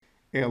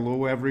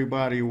Hello,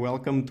 everybody.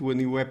 Welcome to a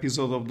new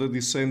episode of the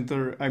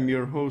Dissenter. I'm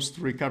your host,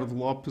 Ricardo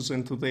Lopes,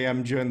 and today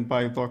I'm joined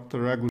by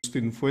Dr.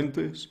 Agustín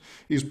Fuentes.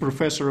 He's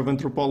professor of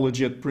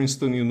anthropology at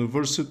Princeton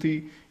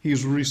University.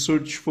 His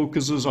research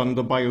focuses on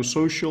the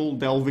biosocial,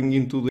 delving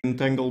into the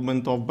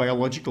entanglement of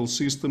biological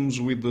systems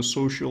with the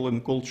social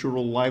and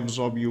cultural lives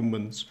of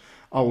humans,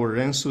 our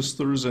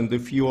ancestors, and a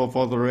few of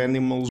other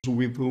animals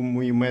with whom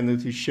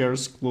humanity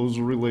shares close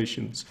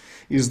relations.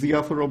 He's the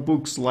author of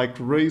books like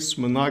Race,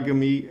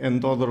 Monogamy,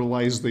 and Other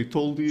Lies They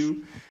Told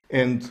You,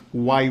 and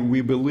Why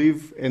We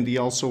Believe, and he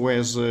also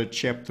has a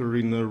chapter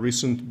in a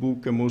recent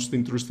book, A Most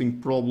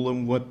Interesting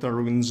Problem, What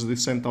Darwin's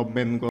Descent of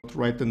Man Got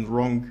Right and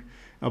Wrong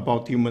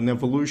about Human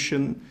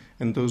Evolution,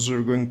 and those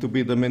are going to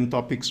be the main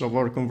topics of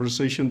our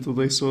conversation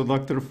today. So,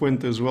 Dr.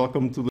 Fuentes,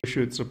 welcome to the show.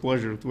 It's a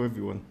pleasure to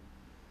everyone.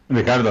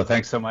 Ricardo,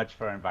 thanks so much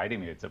for inviting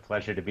me. It's a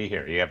pleasure to be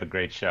here. You have a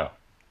great show.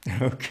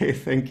 Okay,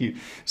 thank you.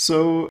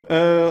 So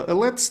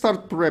let's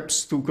start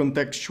perhaps to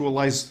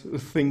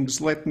contextualize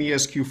things. Let me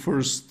ask you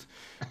first.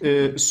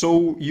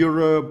 So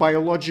you're a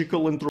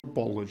biological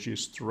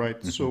anthropologist,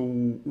 right? So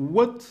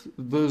what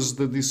does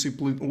the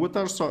discipline, what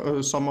are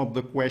some of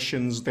the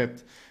questions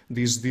that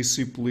this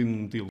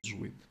discipline deals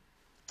with?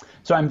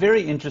 So I'm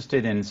very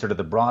interested in sort of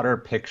the broader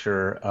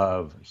picture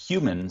of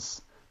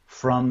humans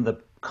from the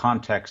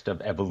context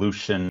of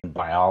evolution,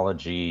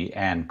 biology,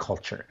 and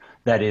culture.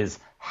 That is,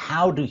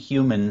 how do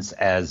humans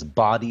as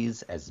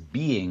bodies, as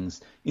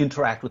beings,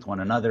 interact with one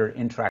another,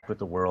 interact with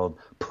the world,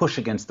 push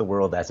against the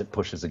world as it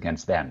pushes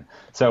against them?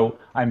 So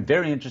I'm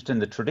very interested in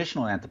the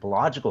traditional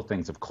anthropological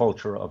things of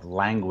culture, of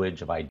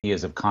language, of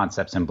ideas, of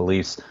concepts and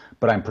beliefs,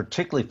 but I'm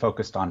particularly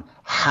focused on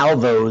how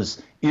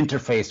those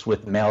interface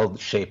with, meld,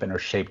 shape, and are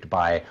shaped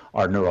by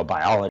our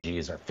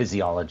neurobiologies, our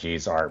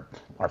physiologies,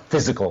 our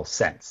physical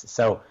sense.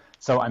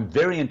 So I'm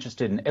very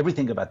interested in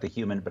everything about the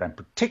human, but I'm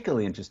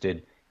particularly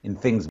interested in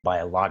things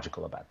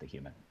biological about the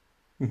human.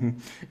 Mm-hmm.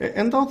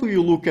 And how do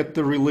you look at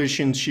the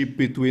relationship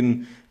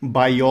between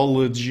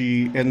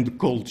biology and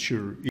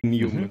culture in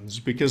humans?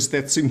 Because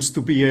that seems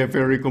to be a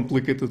very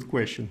complicated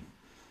question.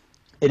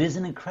 It is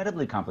an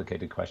incredibly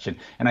complicated question.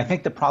 And I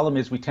think the problem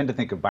is we tend to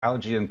think of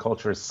biology and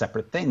culture as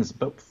separate things.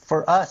 But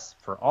for us,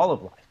 for all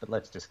of life, but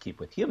let's just keep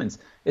with humans,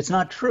 it's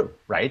not true,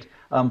 right?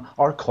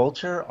 Our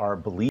culture, our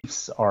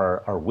beliefs,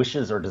 our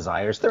wishes, our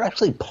desires, they're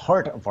actually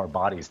part of our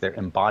bodies. They're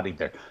embodied.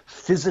 They're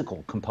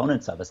physical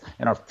components of us.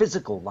 And our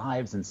physical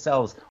lives and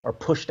selves are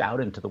pushed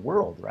out into the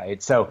world,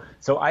 right? So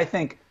I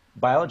think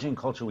biology and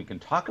culture, we can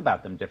talk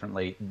about them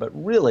differently, but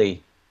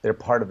really, they're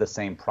part of the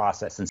same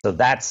process. And so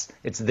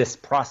it's this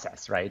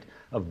process, right,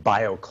 of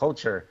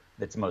bioculture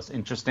that's most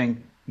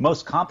interesting,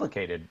 most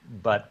complicated,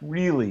 but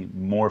really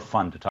more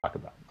fun to talk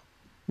about.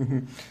 Mm-hmm.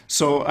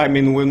 So, I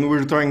mean, when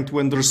we're trying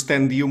to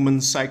understand human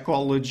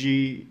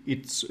psychology,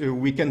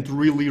 we can't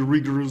really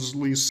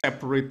rigorously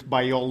separate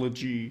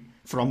biology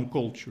from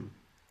culture,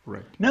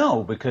 right?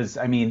 No, because,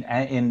 I mean,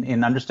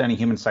 in understanding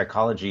human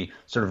psychology,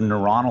 sort of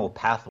neuronal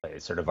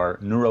pathways, sort of our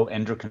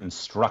neuroendocrine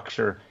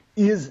structure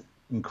is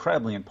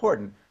incredibly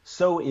important.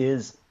 So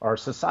is our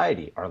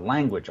society, our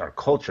language, our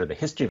culture, the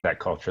history of that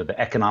culture, the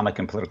economic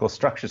and political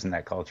structures in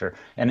that culture,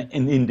 and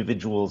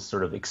individuals'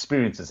 sort of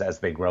experiences as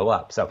they grow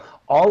up. So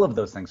all of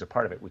those things are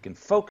part of it. We can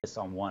focus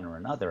on one or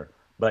another,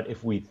 but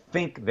if we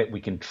think that we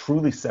can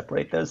truly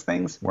separate those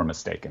things, we're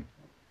mistaken.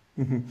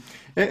 Mm-hmm.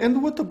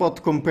 And what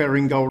about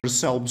comparing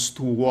ourselves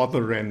to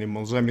other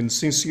animals? I mean,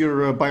 since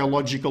you're a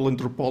biological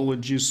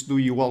anthropologist, do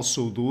you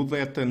also do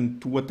that?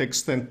 And to what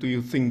extent do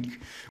you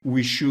think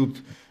we should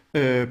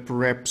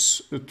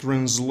perhaps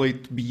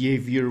translate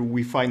behavior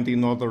we find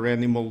in other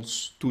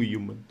animals to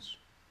humans?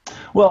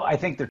 Well, I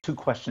think there are two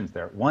questions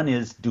there. One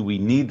is, do we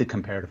need the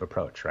comparative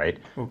approach, right?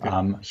 Okay.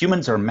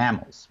 Humans are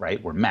mammals,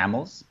 right? We're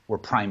mammals, we're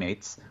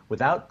primates.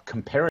 Without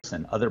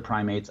comparison, other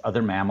primates,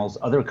 other mammals,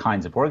 other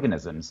kinds of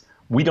organisms,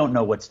 we don't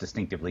know what's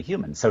distinctively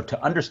human. So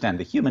to understand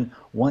the human,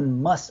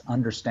 one must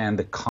understand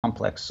the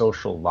complex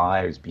social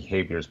lives,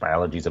 behaviors,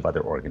 biologies of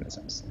other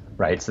organisms,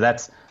 right? So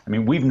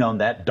we've known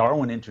that.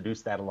 Darwin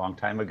introduced that a long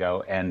time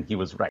ago, and he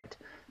was right.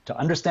 To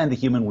understand the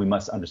human, we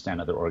must understand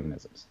other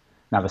organisms.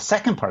 Now, the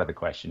second part of the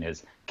question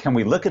is, can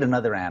we look at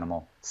another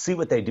animal, see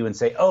what they do, and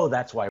say, oh,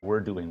 that's why we're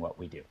doing what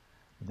we do?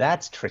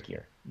 That's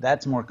trickier.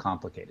 That's more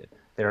complicated.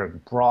 There are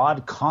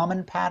broad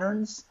common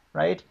patterns,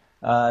 right,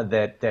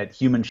 that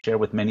humans share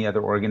with many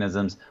other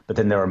organisms, but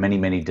then there are many,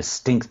 many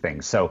distinct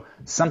things. So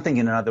something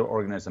in another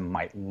organism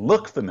might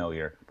look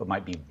familiar, but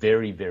might be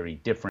very, very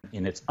different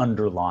in its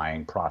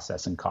underlying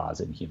process and cause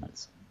in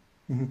humans.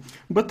 Mm-hmm.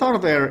 But are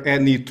there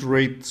any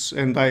traits,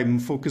 and I'm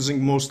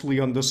focusing mostly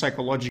on the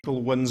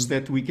psychological ones,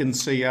 that we can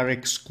say are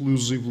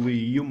exclusively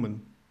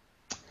human?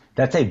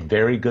 That's a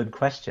very good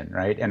question,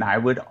 right? And I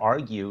would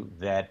argue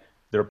that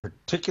there are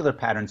particular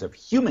patterns of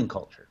human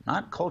culture,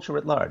 not culture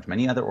at large.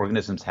 Many other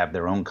organisms have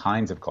their own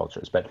kinds of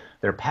cultures, but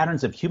there are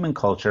patterns of human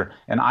culture.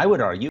 And I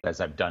would argue, as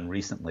I've done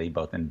recently,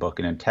 both in book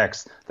and in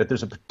text, that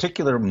there's a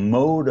particular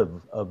mode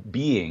of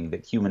being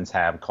that humans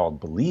have called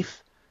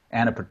belief,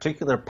 and a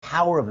particular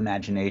power of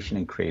imagination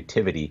and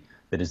creativity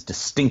that is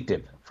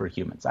distinctive for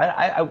humans.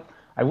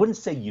 I wouldn't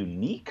say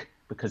unique,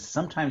 because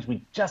sometimes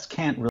we just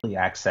can't really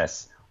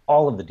access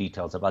all of the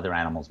details of other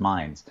animals'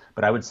 minds.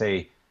 But I would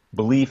say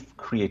belief,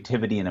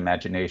 creativity, and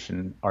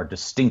imagination are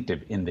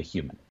distinctive in the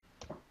human.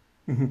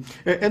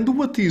 And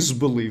what is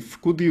belief?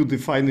 Could you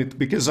define it?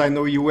 Because I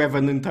know you have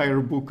an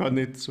entire book on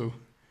it. So,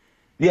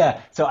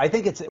 Yeah, so I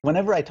think it's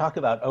whenever I talk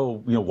about,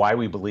 why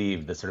we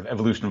believe, the sort of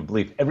evolution of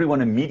belief,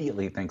 everyone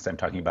immediately thinks I'm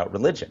talking about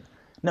religion.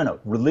 No,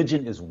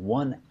 religion is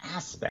one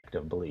aspect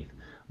of belief.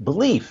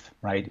 Belief,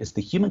 right, is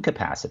the human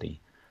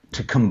capacity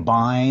to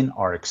combine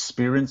our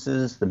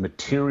experiences, the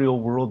material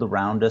world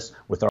around us,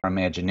 with our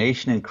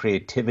imagination and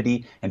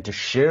creativity, and to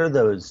share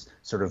those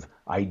sort of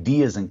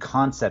ideas and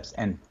concepts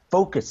and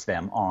focus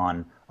them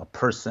on a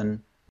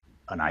person,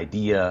 an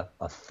idea,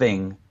 a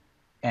thing,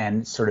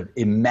 and sort of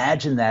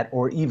imagine that,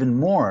 or even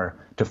more,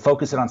 to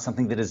focus it on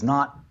something that is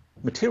not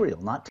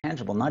material, not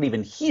tangible, not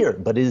even here,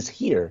 but is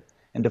here,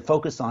 and to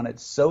focus on it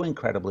so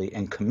incredibly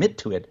and commit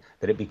to it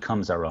that it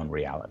becomes our own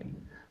reality.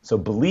 So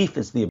belief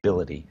is the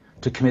ability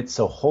to commit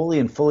so wholly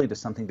and fully to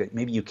something that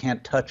maybe you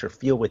can't touch or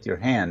feel with your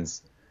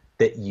hands,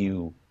 that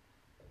you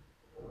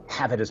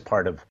have it as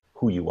part of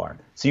who you are.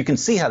 So you can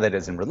see how that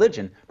is in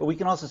religion, but we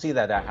can also see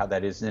that how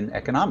that is in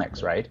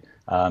economics, right?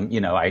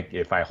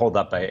 If I hold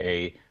up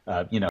a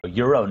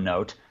euro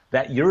note,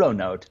 that euro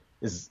note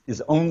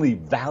is only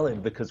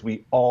valid because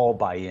we all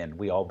buy in,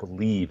 we all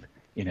believe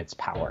in its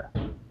power.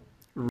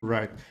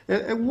 Right.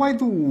 Why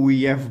do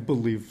we have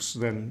beliefs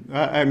then?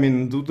 I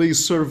mean, do they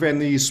serve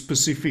any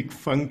specific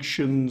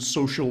functions,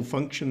 social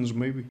functions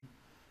maybe?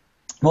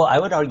 Well, I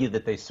would argue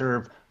that they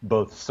serve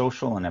both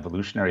social and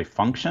evolutionary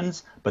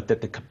functions, but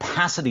that the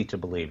capacity to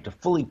believe, to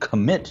fully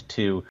commit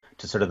to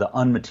sort of the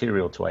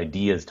unmaterial, to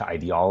ideas, to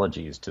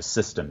ideologies, to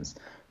systems,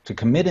 to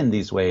commit in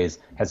these ways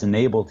has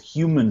enabled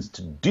humans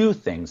to do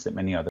things that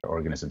many other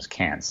organisms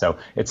can. So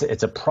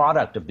it's a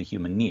product of the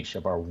human niche,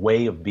 of our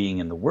way of being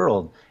in the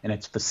world, and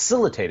it's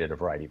facilitated a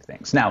variety of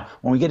things. Now,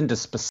 when we get into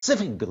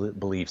specific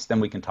beliefs,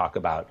 then we can talk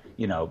about,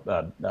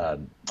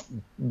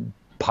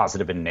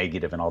 positive and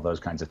negative and all those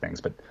kinds of things.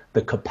 But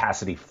the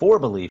capacity for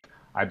belief,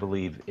 I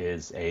believe,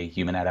 is a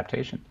human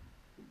adaptation.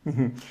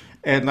 Mm-hmm.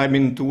 And I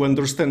mean, to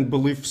understand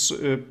beliefs,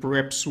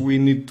 perhaps we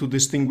need to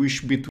distinguish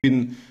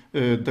between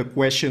the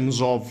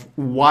questions of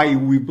why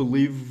we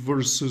believe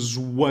versus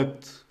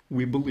what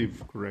we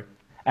believe, correct?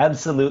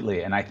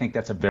 Absolutely, and I think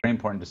that's a very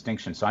important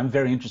distinction. So I'm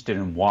very interested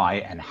in why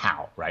and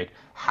how, right?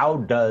 How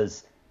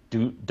does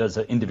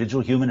an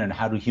individual human and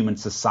how do human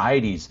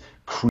societies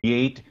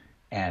create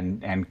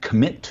and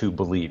commit to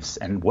beliefs,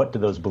 and what do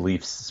those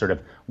beliefs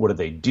what do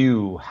they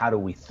do? How do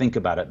we think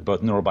about it,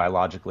 both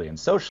neurobiologically and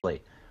socially?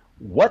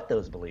 What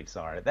those beliefs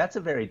are, that's a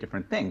very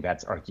different thing.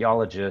 That's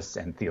archaeologists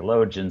and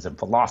theologians and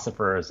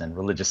philosophers and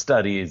religious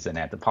studies and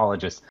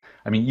anthropologists.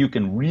 I mean, you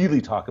can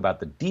really talk about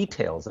the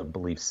details of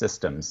belief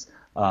systems,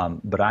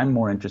 but I'm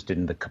more interested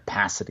in the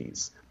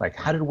capacities. Like,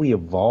 how did we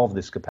evolve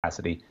this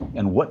capacity,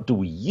 and what do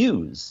we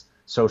use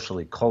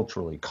socially,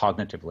 culturally,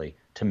 cognitively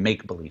to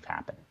make belief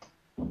happen?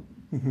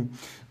 Mm-hmm.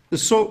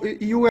 So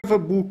you have a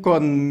book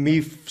on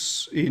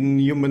myths in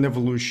human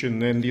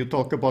evolution, and you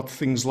talk about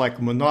things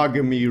like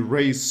monogamy,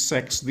 race,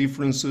 sex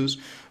differences.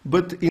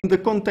 But in the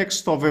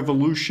context of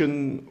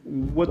evolution,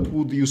 what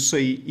would you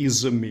say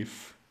is a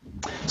myth?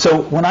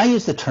 So when I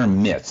use the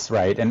term myths,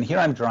 right, and here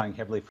I'm drawing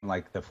heavily from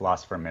like the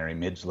philosopher Mary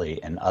Midgley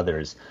and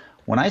others,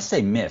 when I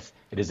say myth,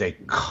 it is a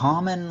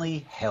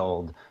commonly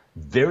held,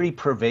 very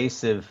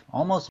pervasive,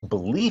 almost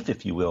belief,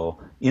 if you will,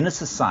 in a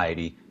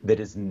society that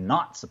is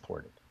not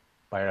supported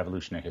by our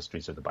evolutionary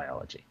histories or the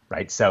biology,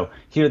 right? So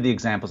here are the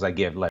examples I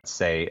give. Let's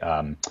say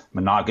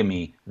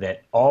monogamy,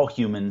 that all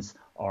humans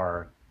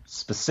are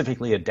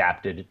specifically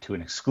adapted to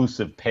an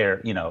exclusive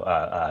pair,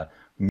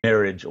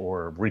 marriage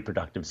or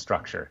reproductive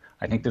structure.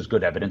 I think there's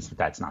good evidence that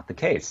that's not the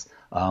case.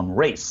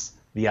 Race,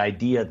 the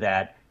idea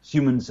that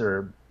humans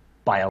are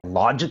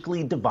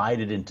biologically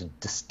divided into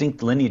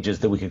distinct lineages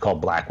that we could call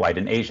black, white,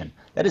 and Asian.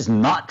 That is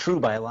not true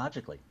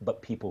biologically,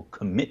 but people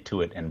commit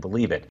to it and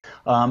believe it.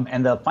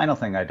 And the final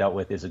thing I dealt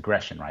with is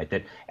aggression, right?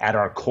 That at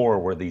our core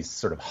we're these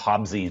sort of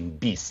Hobbesian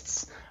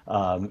beasts,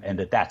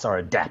 and that's our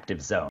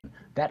adaptive zone.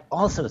 That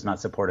also is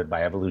not supported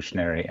by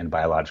evolutionary and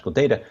biological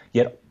data,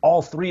 yet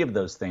all three of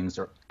those things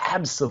are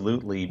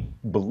absolutely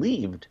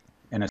believed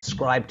and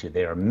ascribed to.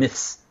 They are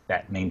myths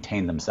that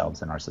maintain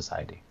themselves in our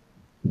society.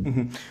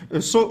 Mm-hmm.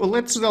 So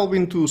let's delve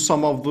into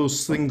some of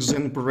those things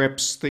and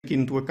perhaps take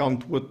into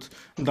account what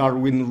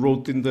Darwin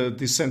wrote in The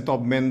Descent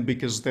of Man,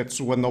 because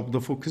that's one of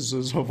the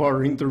focuses of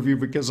our interview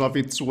because of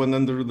its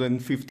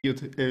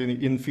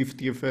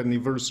 150th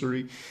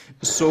anniversary.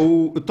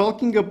 So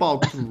talking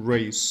about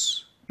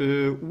race,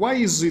 why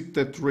is it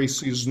that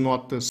race is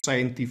not a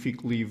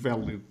scientifically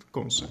valid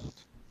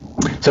concept?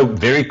 So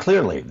very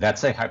clearly,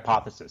 that's a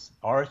hypothesis.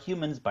 Are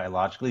humans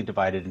biologically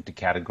divided into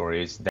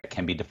categories that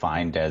can be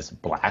defined as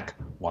black,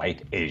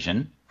 white,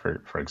 Asian,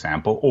 for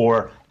example,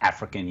 or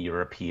African,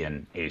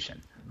 European,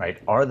 Asian, right?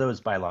 Are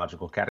those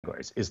biological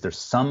categories? Is there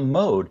some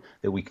mode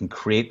that we can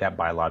create that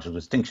biological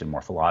distinction,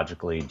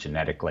 morphologically,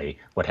 genetically,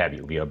 what have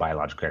you, via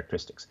biological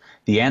characteristics?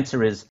 The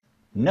answer is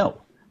no.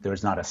 There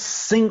is not a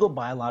single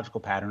biological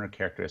pattern or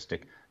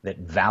characteristic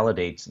that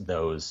validates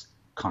those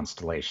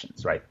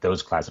constellations, right?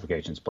 Those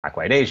classifications: Black,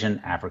 White, Asian,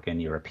 African,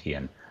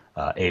 European,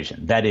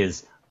 Asian. That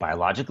is,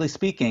 biologically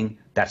speaking,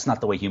 that's not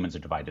the way humans are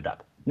divided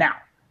up. Now,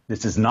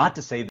 this is not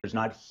to say there's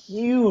not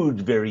huge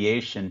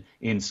variation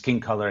in skin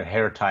color,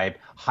 hair type,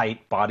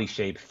 height, body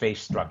shape,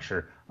 face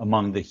structure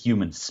among the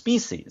human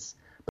species,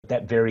 but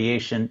that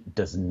variation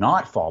does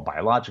not fall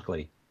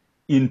biologically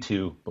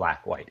into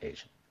Black, White,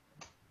 Asian.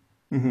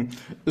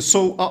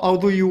 So how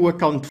do you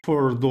account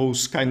for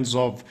those kinds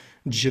of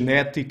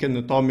genetic,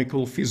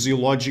 anatomical,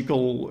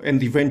 physiological,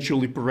 and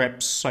eventually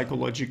perhaps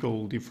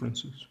psychological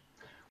differences?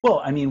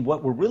 Well, I mean,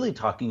 what we're really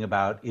talking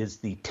about is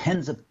the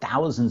tens of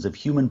thousands of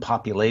human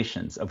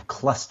populations, of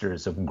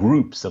clusters, of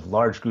groups, of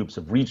large groups,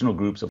 of regional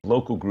groups, of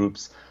local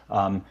groups.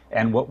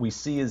 And what we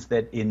see is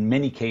that in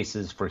many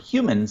cases for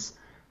humans,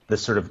 the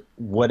sort of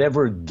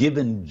whatever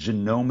given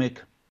genomic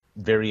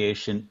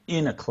variation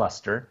in a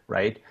cluster,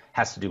 right,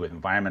 has to do with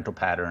environmental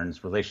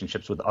patterns,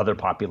 relationships with other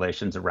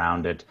populations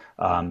around it,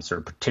 sort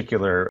of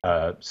particular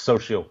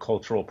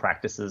socio-cultural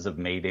practices of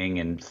mating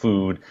and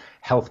food,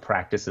 health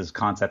practices,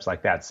 concepts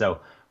like that. So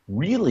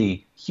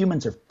really,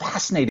 humans are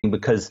fascinating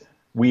because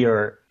we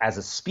are, as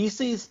a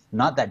species,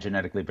 not that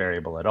genetically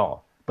variable at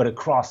all. But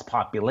across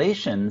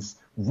populations,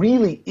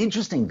 really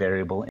interesting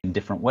variable in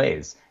different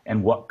ways.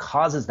 And what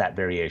causes that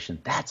variation,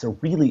 that's a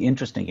really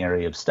interesting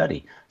area of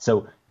study.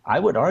 So I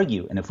would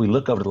argue, and if we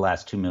look over the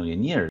last 2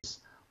 million years,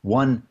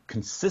 one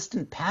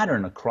consistent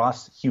pattern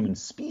across human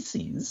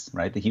species,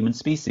 right, the human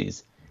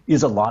species,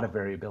 is a lot of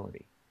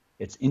variability.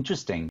 It's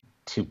interesting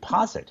to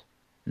posit,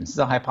 and this is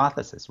a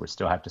hypothesis, we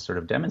still have to sort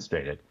of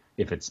demonstrate it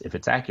if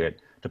it's accurate,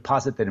 to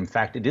posit that in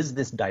fact it is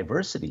this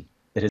diversity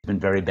that has been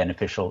very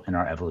beneficial in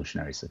our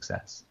evolutionary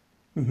success.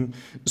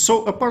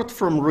 So apart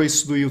from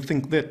race, do you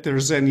think that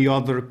there's any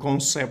other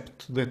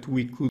concept that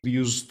we could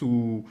use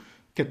to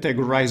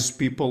categorize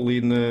people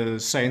in a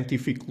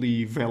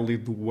scientifically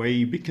valid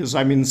way? Because,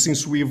 I mean,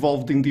 since we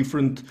evolved in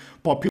different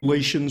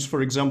populations,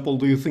 for example,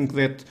 do you think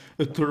that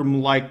a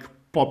term like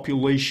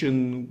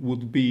population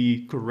would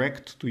be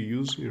correct to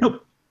use here? No.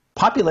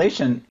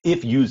 Population,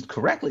 if used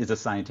correctly, is a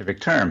scientific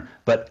term,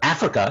 but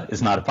Africa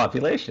is not a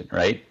population,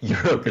 right?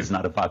 Europe is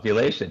not a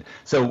population.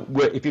 So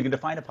if you can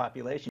define a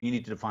population, you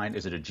need to define,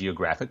 is it a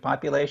geographic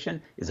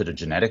population? Is it a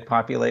genetic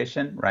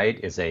population,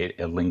 right? Is it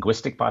a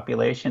linguistic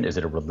population? Is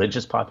it a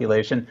religious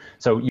population?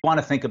 So you want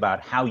to think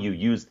about how you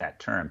use that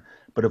term.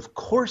 But of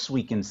course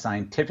we can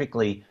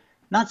scientifically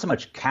not so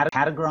much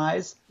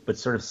categorize, but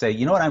sort of say,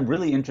 you know what, I'm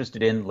really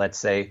interested in, let's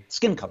say,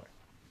 skin color.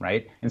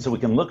 Right? And so we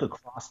can look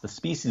across the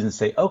species and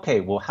say,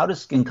 okay, well, how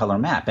does skin color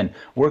map? And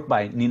work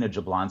by Nina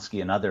Jablonski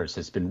and others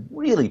has been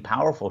really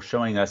powerful,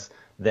 showing us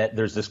that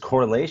there's this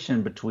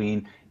correlation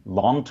between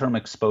long-term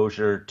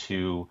exposure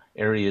to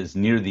areas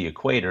near the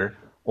equator,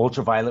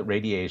 ultraviolet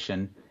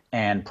radiation,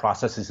 and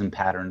processes and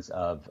patterns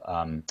of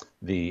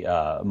the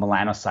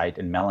melanocyte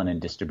and melanin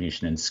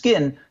distribution in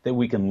skin that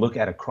we can look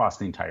at across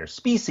the entire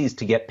species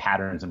to get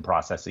patterns and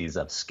processes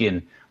of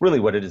skin, really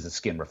what it is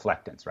skin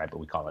reflectance, right? But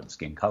we call it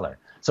skin color.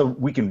 So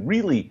we can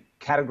really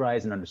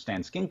categorize and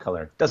understand skin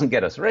color. It doesn't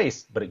get us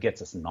race, but it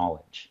gets us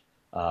knowledge.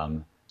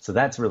 So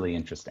that's really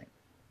interesting.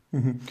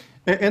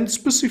 And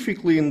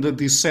specifically in the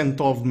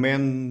descent of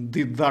man,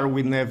 did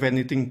Darwin have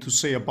anything to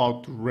say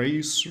about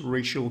race,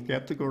 racial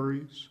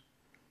categories?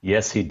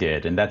 Yes, he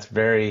did. And that's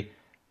very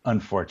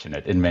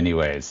unfortunate in many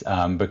ways,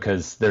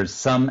 because there's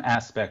some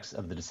aspects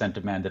of the descent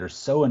of man that are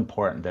so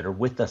important, that are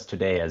with us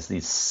today as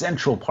these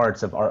central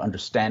parts of our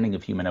understanding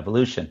of human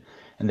evolution.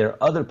 And there are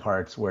other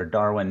parts where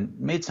Darwin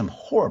made some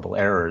horrible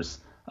errors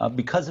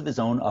because of his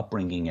own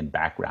upbringing and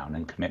background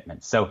and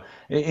commitment. So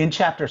in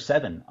chapter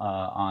 7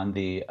 in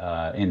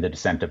the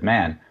descent of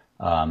man,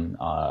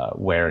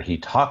 where he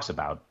talks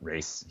about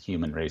race,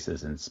 human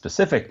races in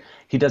specific,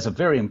 he does a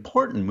very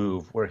important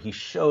move where he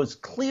shows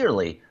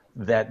clearly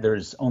that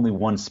there's only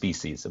one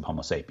species of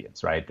Homo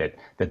sapiens, right?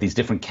 That these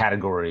different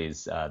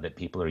categories that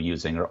people are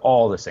using are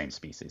all the same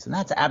species. And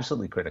that's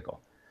absolutely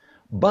critical.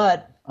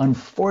 But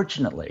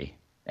unfortunately,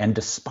 and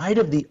despite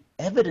of the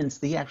evidence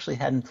that he actually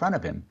had in front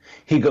of him,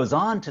 he goes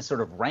on to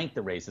sort of rank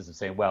the races and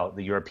say, well,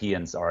 the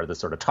Europeans are the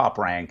sort of top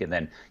rank, and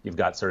then you've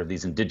got sort of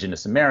these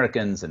indigenous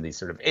Americans and these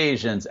sort of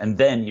Asians, and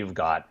then you've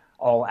got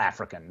all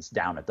Africans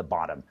down at the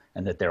bottom,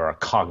 and that there are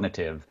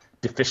cognitive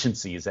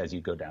deficiencies as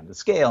you go down the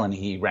scale, and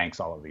he ranks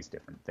all of these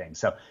different things.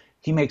 So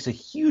he makes a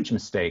huge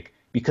mistake,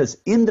 because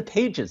in the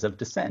pages of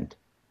Descent,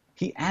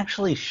 he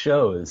actually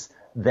shows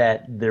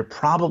that they're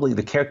probably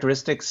the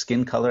characteristics,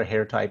 skin color,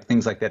 hair type,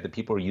 things like that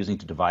people are using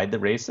to divide the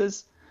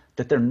races,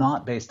 that they're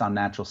not based on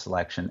natural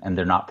selection, and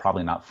they're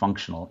probably not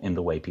functional in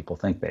the way people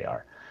think they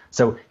are.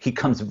 So he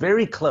comes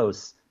very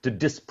close to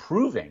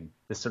disproving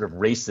this sort of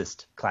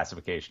racist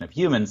classification of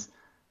humans,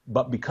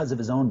 but because of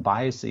his own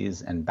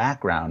biases and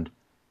background,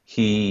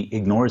 he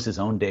ignores his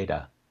own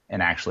data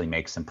and actually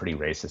makes some pretty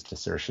racist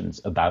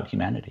assertions about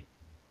humanity.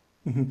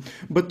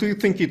 But do you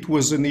think it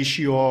was an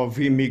issue of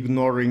him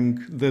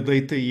ignoring the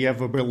data he had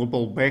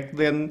available back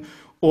then?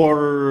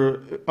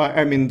 Or,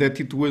 I mean, that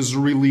it was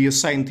really a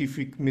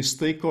scientific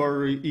mistake,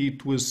 or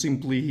it was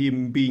simply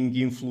him being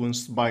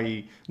influenced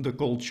by the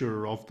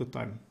culture of the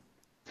time?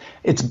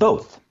 It's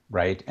both,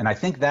 right? And I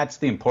think that's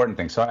the important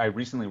thing. So I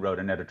recently wrote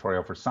an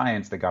editorial for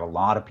Science that got a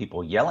lot of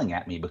people yelling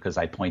at me because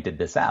I pointed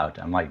this out.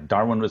 I'm like,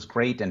 Darwin was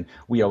great and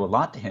we owe a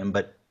lot to him,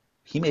 but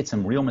he made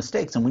some real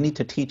mistakes and we need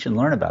to teach and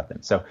learn about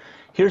them. So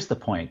here's the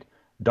point.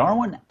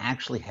 Darwin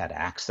actually had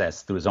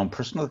access through his own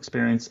personal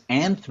experience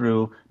and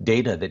through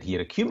data that he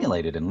had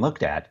accumulated and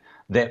looked at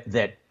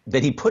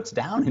that he puts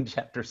down in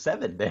chapter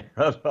 7 there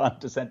of On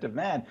Descent of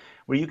Man,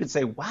 where you could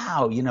say,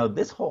 wow, you know,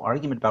 this whole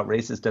argument about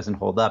races doesn't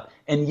hold up.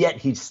 And yet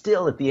he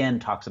still at the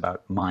end talks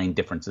about mind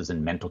differences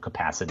and mental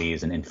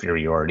capacities and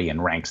inferiority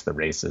and ranks the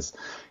races.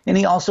 And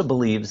he also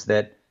believes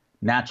that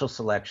natural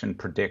selection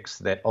predicts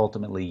that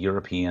ultimately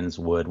Europeans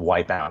would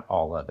wipe out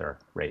all other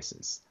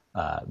races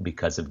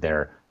because of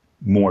their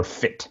more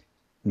fit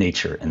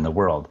nature in the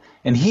world.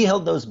 And he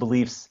held those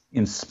beliefs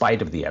in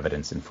spite of the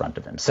evidence in front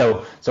of him.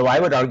 So I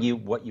would argue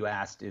what you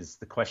asked is,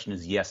 the question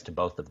is yes to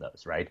both of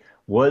those, right?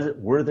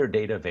 Were there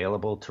data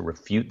available to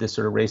refute this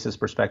sort of racist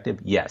perspective?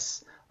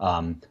 Yes.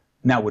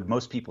 Now, would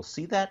most people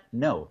see that?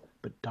 No.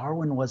 But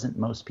Darwin wasn't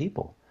most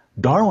people.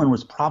 Darwin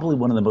was probably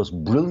one of the most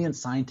brilliant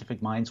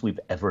scientific minds we've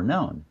ever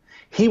known.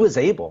 He was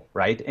able,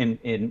 right,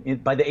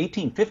 by the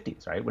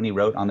 1850s, right, when he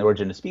wrote On the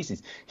Origin of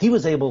Species, he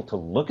was able to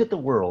look at the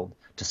world,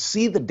 to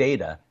see the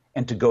data,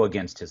 and to go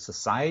against his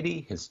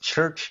society, his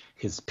church,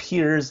 his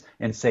peers,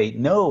 and say,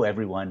 no,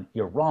 everyone,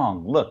 you're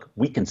wrong. Look,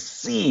 we can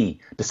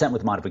see descent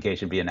with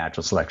modification via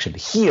natural selection.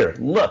 Here,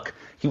 look,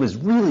 he was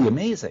really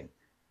amazing.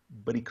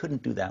 But he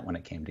couldn't do that when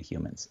it came to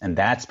humans. And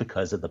that's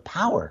because of the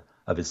power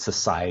of his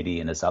society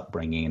and his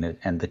upbringing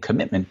and the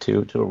commitment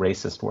to a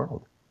racist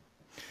world.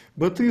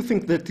 But do you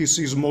think that this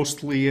is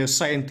mostly a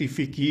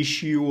scientific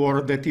issue,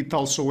 or that it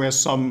also has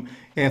some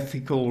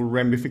ethical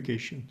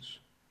ramifications?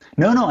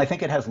 No, I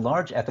think it has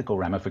large ethical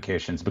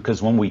ramifications,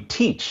 because when we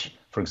teach,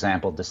 for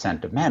example,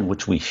 Descent of Man,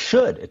 which we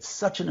should, it's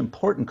such an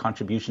important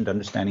contribution to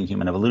understanding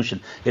human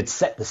evolution. It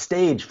set the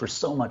stage for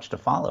so much to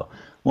follow.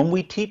 When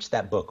we teach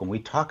that book, when we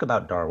talk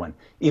about Darwin,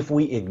 if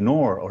we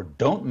ignore or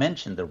don't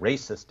mention the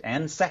racist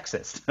and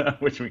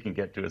sexist, which we can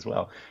get to as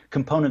well,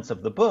 components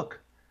of the book,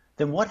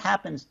 then what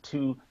happens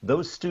to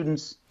those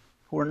students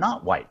who are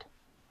not white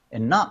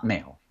and not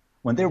male?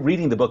 When they're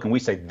reading the book and we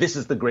say, this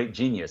is the great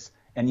genius,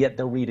 and yet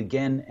they'll read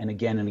again and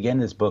again and again in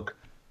this book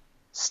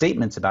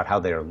statements about how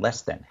they are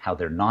less than, how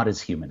they're not as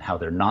human, how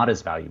they're not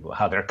as valuable,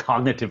 how they're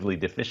cognitively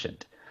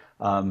deficient.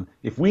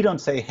 If we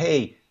don't say,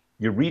 hey,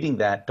 you're reading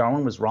that,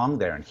 Darwin was wrong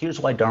there, and here's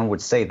why Darwin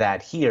would say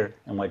that here,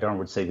 and why Darwin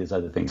would say these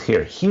other things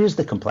here. Here's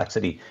the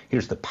complexity,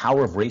 here's the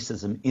power of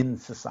racism in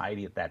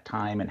society at that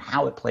time, and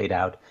how it played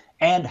out,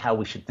 and how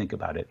we should think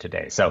about it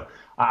today. So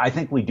I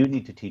think we do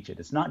need to teach it.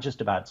 It's not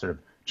just about sort of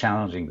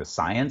challenging the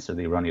science or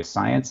the erroneous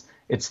science.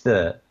 It's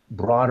the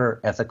broader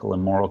ethical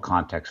and moral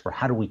context for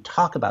how do we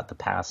talk about the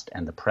past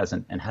and the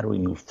present, and how do we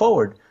move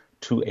forward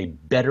to a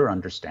better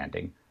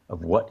understanding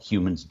of what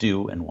humans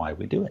do and why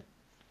we do it.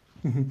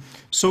 Mm-hmm.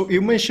 So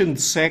you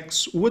mentioned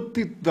sex. What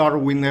did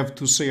Darwin have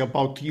to say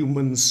about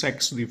human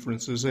sex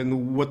differences,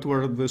 and what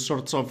were the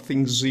sorts of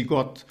things he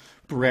got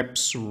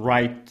perhaps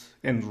right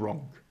and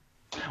wrong?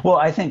 Well,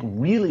 I think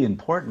really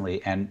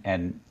importantly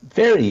and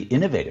very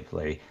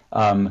innovatively,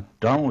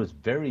 Darwin was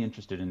very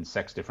interested in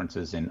sex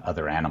differences in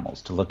other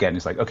animals, to look at, and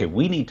he's like, okay,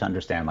 we need to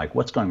understand like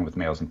what's going on with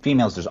males and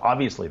females. There's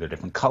obviously they're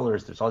different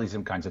colors. There's all these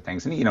different kinds of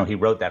things. And, you know, he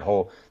wrote that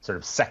whole sort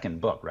of second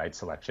book, right,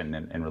 Selection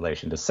in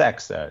relation to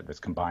sex, that's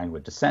combined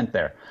with Descent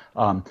there,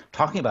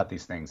 talking about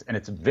these things. And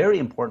it's very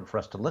important for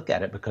us to look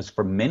at it, because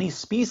for many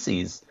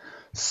species,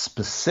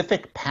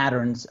 specific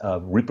patterns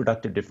of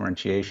reproductive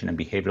differentiation and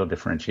behavioral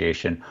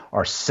differentiation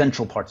are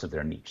central parts of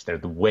their niche. They're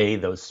the way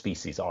those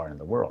species are in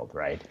the world,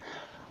 right?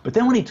 But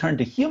then when he turned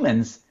to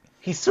humans,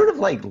 he sort of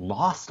like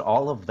lost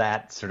all of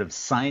that sort of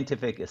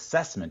scientific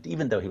assessment,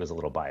 even though he was a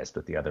little biased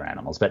with the other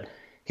animals. But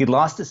he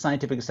lost his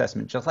scientific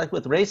assessment, just like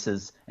with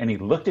races, and he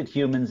looked at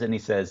humans and he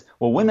says,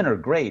 well, women are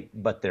great,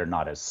 but they're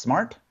not as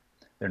smart,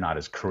 they're not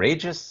as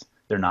courageous,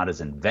 they're not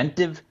as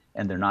inventive,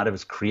 and they're not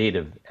as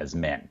creative as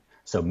men.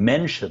 So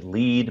men should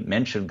lead,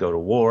 men should go to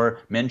war,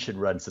 men should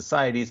run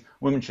societies,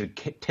 women should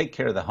take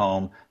care of the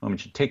home, women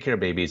should take care of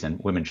babies, and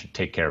women should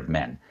take care of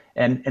men.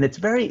 And it's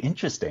very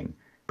interesting,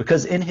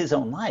 because in his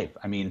own life,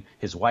 I mean,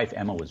 his wife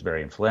Emma was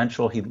very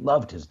influential. He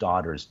loved his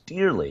daughters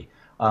dearly.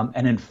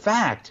 And in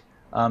fact,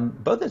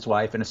 both his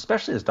wife and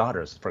especially his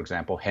daughters, for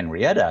example,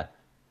 Henrietta,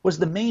 was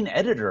the main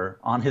editor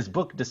on his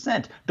book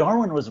Descent.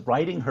 Darwin was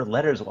writing her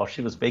letters while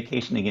she was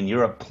vacationing in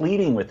Europe,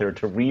 pleading with her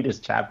to read his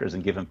chapters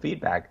and give him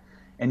feedback.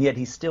 And yet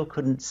he still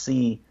couldn't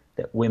see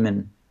that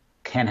women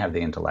can have the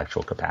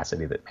intellectual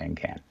capacity that men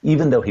can,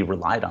 even though he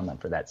relied on them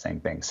for that same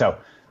thing. So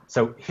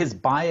his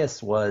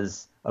bias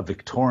was a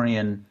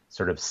Victorian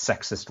sort of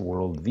sexist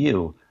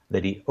worldview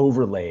that he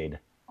overlaid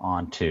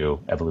onto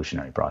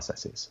evolutionary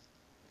processes.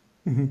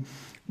 Mm-hmm.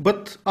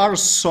 But are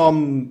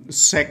some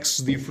sex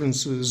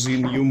differences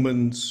in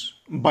humans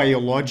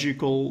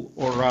biological,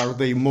 or are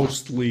they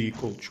mostly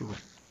cultural?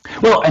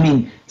 Well, I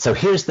mean, so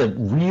here's the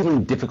really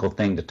difficult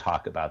thing to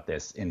talk about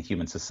this in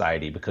human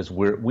society because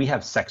we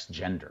have sex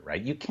gender,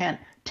 right? You can't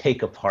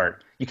take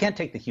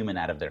the human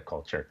out of their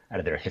culture, out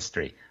of their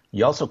history.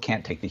 You also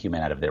can't take the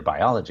human out of their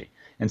biology.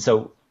 And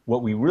so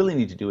what we really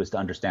need to do is to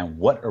understand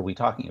what are we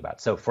talking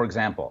about. So for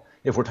example,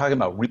 if we're talking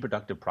about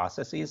reproductive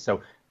processes,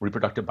 so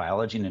reproductive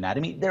biology and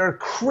anatomy, there are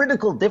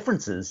critical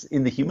differences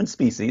in the human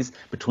species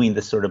between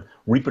this sort of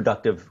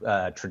reproductive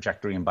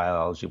trajectory in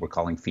biology we're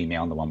calling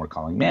female and the one we're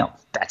calling male.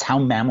 That's how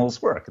mammals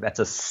work. That's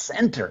a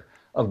center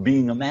of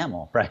being a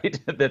mammal, right?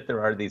 That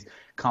there are these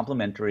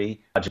complementary,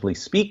 logically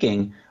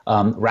speaking,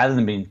 rather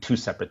than being two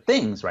separate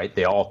things, right?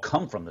 They all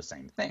come from the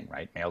same thing,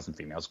 right? Males and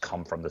females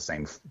come from the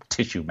same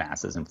tissue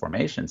masses and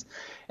formations.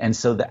 And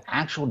so the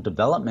actual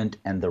development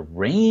and the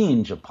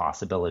range of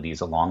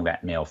possibilities along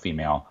that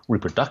male-female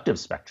reproductive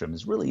spectrum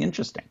is really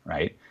interesting,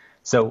 right?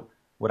 So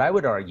what I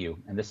would argue,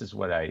 and this is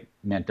what I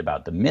meant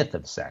about the myth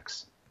of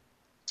sex,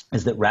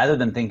 is that rather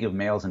than thinking of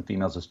males and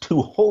females as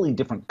two wholly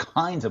different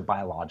kinds of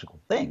biological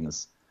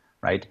things,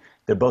 right?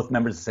 They're both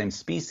members of the same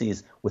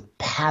species with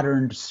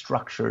patterned,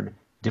 structured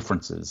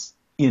differences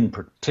in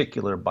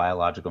particular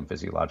biological and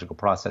physiological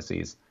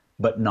processes,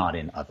 but not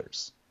in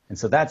others. And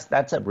so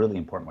that's a really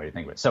important way to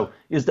think of it. So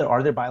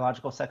are there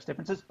biological sex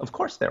differences? Of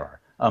course there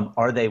are.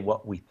 Are they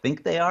what we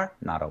think they are?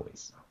 Not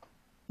always.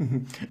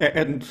 Mm-hmm.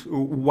 And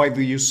why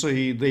do you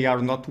say they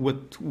are not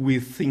what we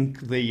think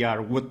they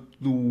are? What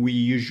do we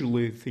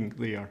usually think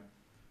they are?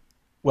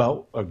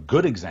 Well, a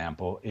good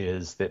example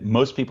is that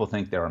most people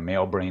think there are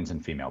male brains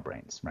and female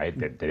brains, right?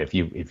 That if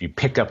you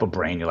pick up a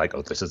brain, you're like,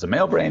 oh, this is a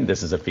male brain,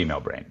 this is a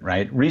female brain,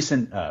 right? There's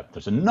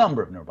a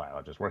number of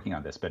neurobiologists working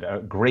on this, but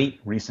a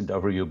great recent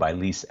overview by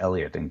Lise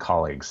Elliott and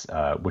colleagues,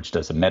 which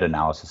does a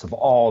meta-analysis of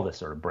all the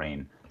sort of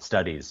brain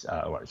studies,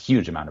 or a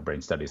huge amount of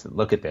brain studies that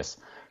look at this,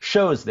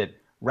 shows that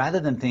rather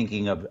than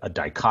thinking of a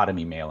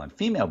dichotomy male and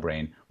female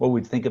brain, what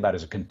we'd think about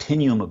is a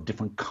continuum of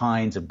different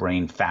kinds of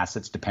brain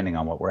facets depending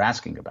on what we're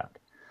asking about.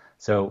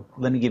 So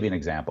let me give you an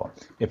example.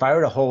 If I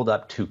were to hold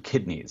up two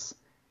kidneys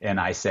and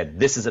I said,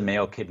 this is a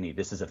male kidney,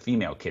 this is a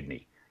female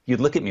kidney, you'd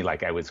look at me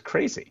like I was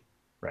crazy,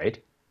 right?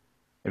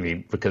 I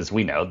mean, because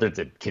we know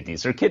that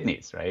kidneys are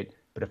kidneys, right?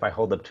 But if I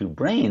hold up two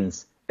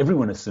brains,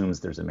 everyone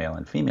assumes there's a male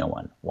and female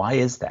one. Why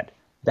is that?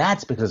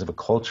 That's because of a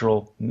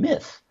cultural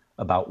myth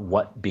about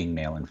what being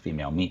male and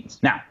female means.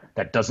 Now,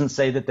 that doesn't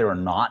say that there are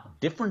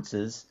not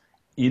differences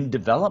in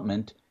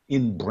development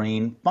in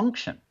brain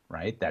function,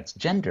 right? That's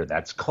gender,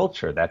 that's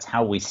culture, that's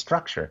how we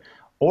structure,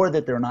 or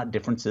that there are not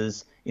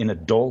differences in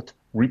adult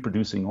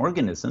reproducing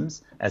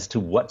organisms as to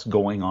what's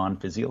going on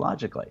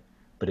physiologically.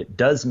 But it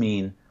does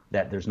mean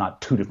that there's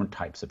not two different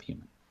types of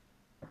human.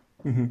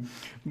 Mm-hmm.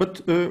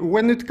 But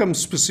when it comes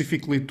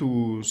specifically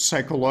to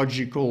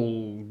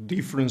psychological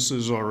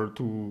differences or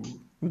to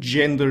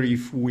gender,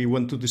 if we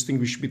want to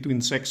distinguish between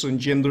sex and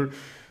gender,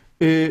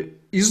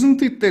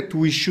 isn't it that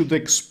we should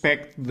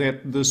expect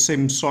that the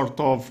same sort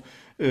of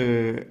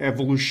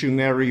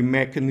evolutionary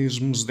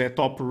mechanisms that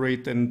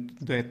operate and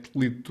that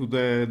lead to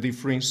the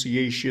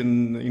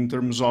differentiation in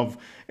terms of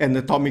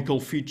anatomical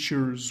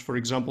features, for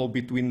example,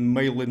 between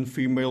male and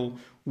female,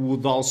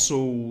 would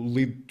also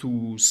lead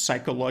to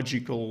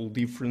psychological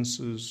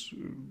differences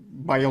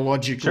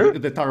Sure.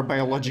 that are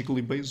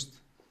biologically based?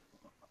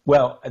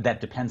 Well,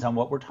 that depends on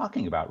what we're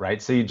talking about, right?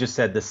 So you just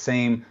said the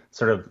same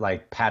sort of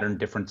like pattern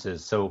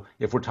differences. So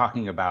if we're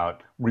talking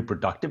about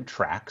reproductive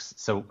tracts,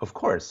 so of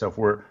course, so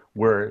if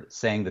we're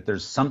saying that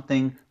there's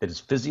something that is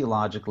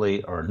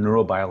physiologically or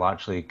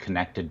neurobiologically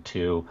connected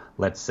to,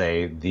 let's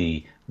say,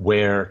 the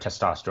where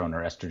testosterone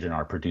or estrogen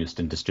are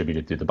produced and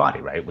distributed through the body,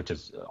 right? Which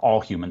is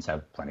all humans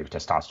have plenty of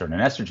testosterone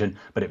and estrogen,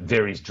 but it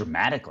varies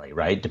dramatically,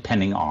 right?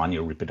 Depending on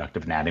your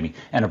reproductive anatomy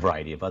and a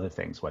variety of other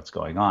things, what's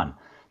going on.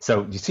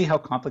 So you see how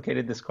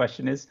complicated this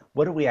question is?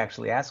 What are we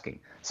actually asking?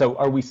 So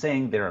are we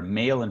saying there are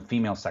male and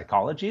female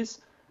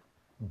psychologies?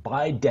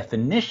 By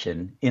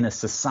definition, in a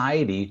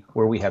society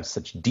where we have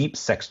such deep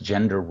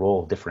sex-gender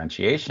role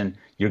differentiation,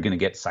 you're going to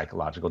get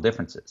psychological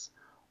differences.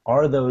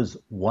 Are those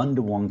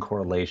one-to-one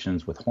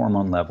correlations with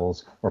hormone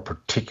levels or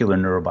particular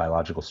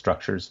neurobiological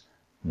structures?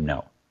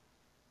 No.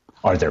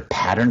 Are there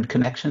patterned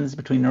connections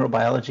between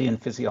neurobiology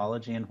and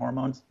physiology and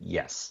hormones?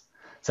 Yes.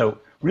 So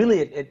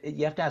really,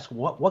 you have to ask,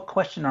 what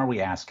question are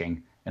we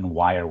asking and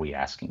why are we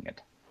asking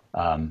it?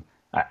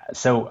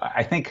 So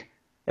I think,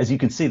 as you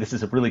can see, this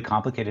is a really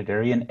complicated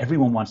area and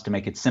everyone wants to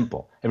make it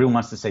simple. Everyone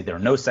wants to say there are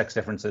no sex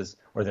differences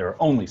or there are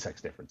only sex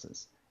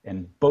differences.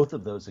 And both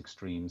of those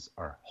extremes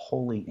are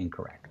wholly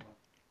incorrect.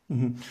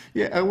 Mm-hmm.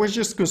 Yeah, I was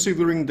just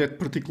considering that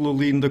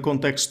particularly in the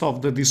context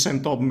of the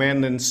descent of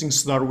man, and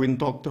since Darwin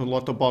talked a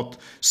lot about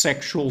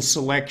sexual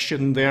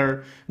selection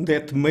there,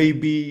 that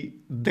maybe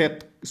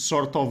that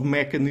sort of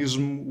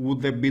mechanism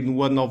would have been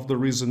one of the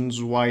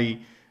reasons why,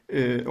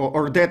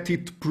 or that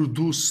it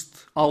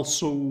produced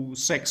also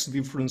sex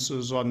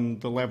differences on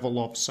the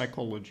level of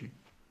psychology.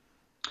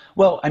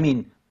 Well, I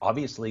mean,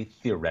 obviously,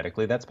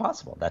 theoretically, that's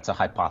possible. That's a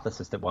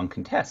hypothesis that one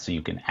can test. So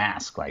you can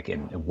ask, like,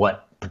 in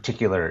what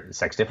particular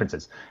sex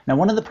differences. Now,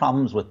 one of the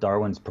problems with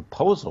Darwin's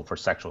proposal for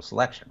sexual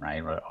selection,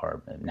 right,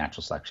 or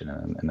natural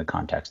selection in the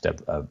context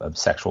of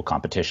sexual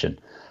competition,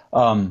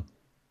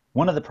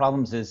 one of the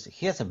problems is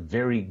he has a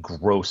very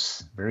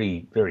gross,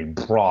 very, very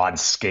broad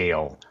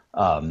scale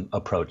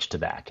approach to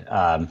that.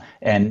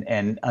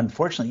 And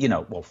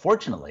unfortunately,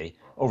 fortunately,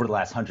 over the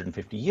last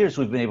 150 years,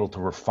 we've been able to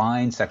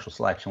refine sexual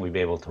selection. We've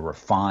been able to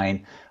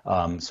refine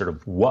sort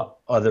of what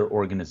other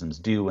organisms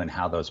do and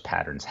how those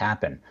patterns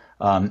happen.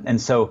 And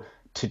so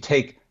to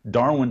take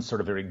Darwin's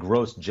sort of very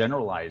gross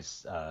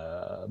generalized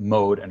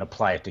mode and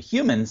apply it to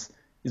humans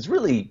is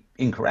really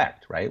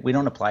incorrect, right? We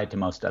don't apply it to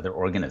most other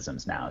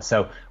organisms now.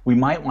 So we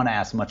might want to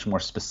ask much more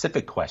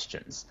specific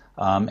questions.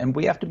 And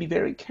we have to be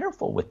very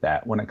careful with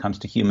that when it comes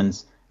to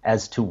humans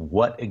as to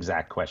what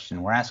exact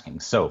question we're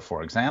asking. So,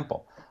 for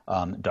example,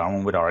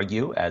 Darwin would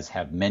argue, as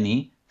have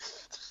many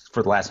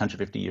for the last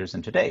 150 years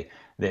and today,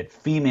 that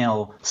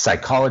female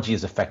psychology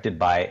is affected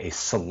by a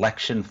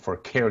selection for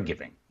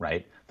caregiving,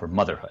 right? For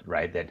motherhood,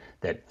 right?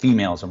 That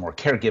females are more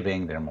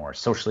caregiving, they're more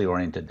socially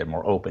oriented, they're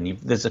more open.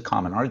 There's a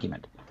common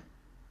argument.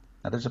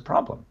 Now, there's a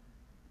problem.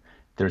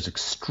 There's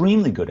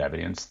extremely good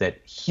evidence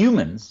that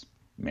humans,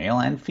 male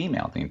and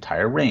female, the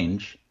entire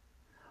range,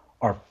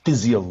 are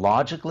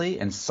physiologically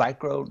and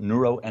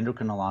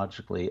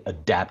neuroendocrinologically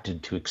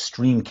adapted to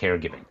extreme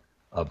caregiving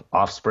of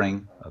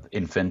offspring, of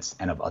infants,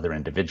 and of other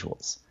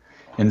individuals.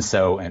 And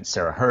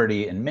Sarah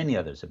Hrdy and many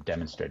others have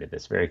demonstrated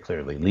this very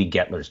clearly. Lee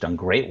Gettler's done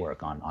great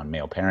work on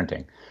male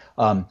parenting.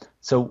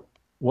 So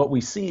what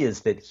we see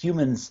is that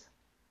humans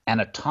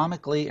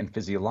anatomically and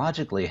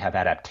physiologically have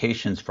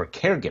adaptations for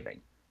caregiving,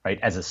 right,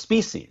 as a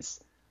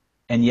species.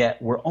 And yet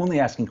we're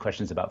only asking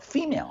questions about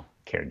female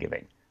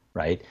caregiving,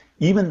 right?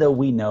 Even though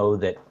we know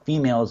that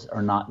females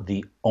are not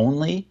the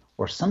only,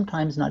 or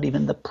sometimes not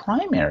even the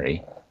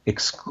primary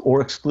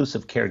or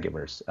exclusive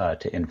caregivers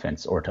to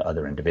infants or to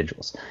other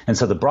individuals. And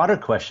so the broader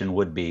question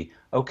would be,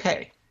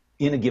 okay,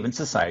 in a given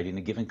society, in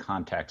a given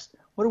context,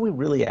 what are we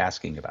really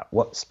asking about?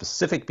 What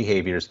specific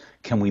behaviors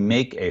can we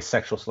make a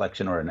sexual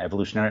selection or an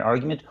evolutionary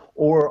argument,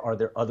 or are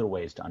there other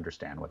ways to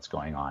understand what's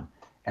going on?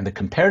 And the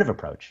comparative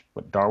approach,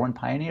 what Darwin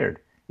pioneered,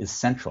 is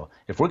central.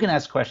 If we're going to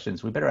ask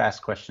questions, we better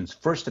ask questions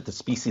first at the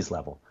species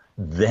level,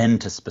 then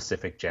to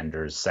specific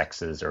genders,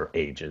 sexes, or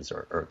ages,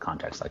 or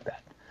contexts like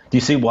that. Do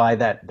you see why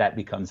that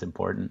becomes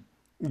important?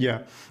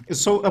 Yeah.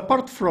 So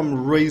apart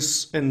from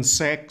race and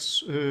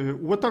sex,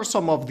 what are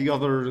some of the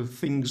other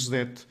things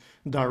that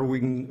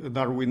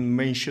Darwin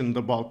mentioned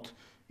about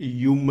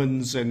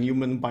humans and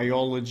human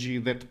biology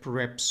that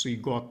perhaps he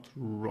got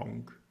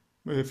wrong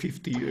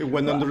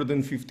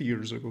 150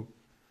 years ago?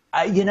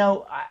 I'm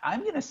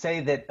going to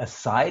say that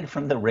aside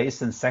from the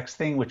race and sex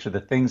thing, which are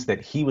the things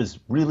that he was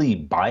really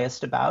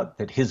biased about,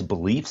 that his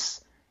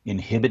beliefs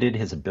inhibited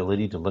his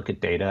ability to look at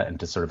data and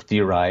to sort of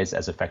theorize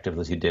as effectively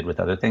as he did with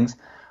other things,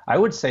 I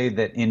would say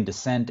that in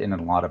Dissent and in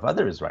a lot of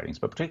other his writings,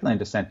 but particularly in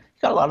Dissent,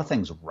 he got a lot of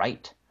things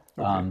right.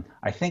 Okay.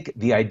 I think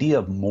the idea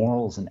of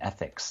morals and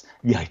ethics,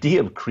 the idea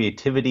of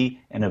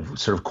creativity and of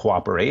sort of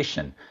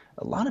cooperation,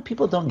 a lot of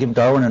people don't give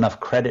Darwin enough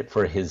credit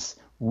for his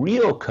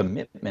real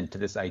commitment to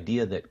this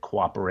idea that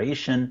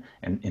cooperation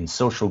and in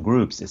social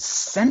groups is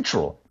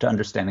central to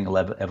understanding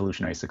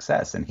evolutionary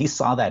success. And he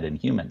saw that in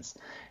humans.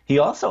 He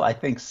also, I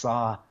think,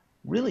 saw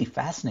really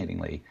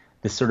fascinatingly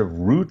the sort of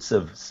roots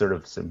of sort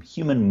of some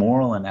human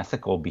moral and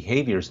ethical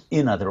behaviors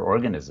in other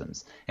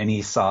organisms. And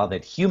he saw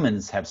that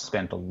humans have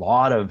spent a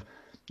lot of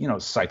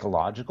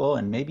psychological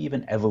and maybe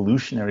even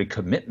evolutionary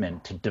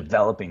commitment to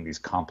developing these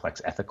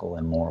complex ethical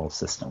and moral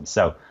systems.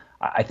 So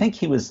I think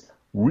he was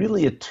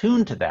really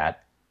attuned to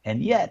that,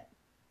 and yet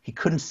he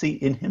couldn't see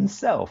in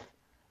himself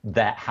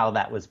how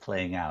that was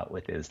playing out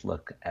with his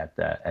look at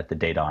the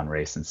data on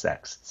race and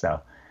sex.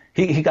 So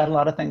he got a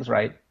lot of things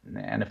right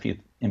and a few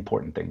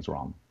important things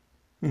wrong.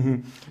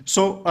 Mm-hmm.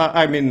 So,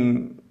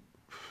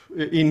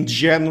 in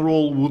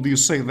general, would you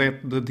say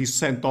that the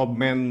Descent of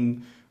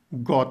Man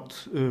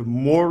got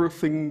more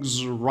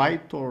things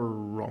right or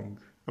wrong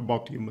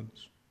about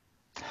humans?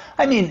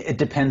 It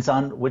depends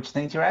on which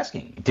things you're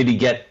asking. Did he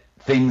get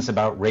things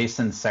about race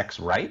and sex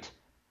right?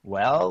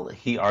 Well,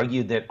 he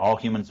argued that all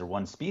humans are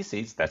one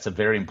species. That's a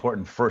very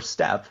important first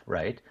step,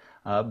 right?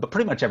 But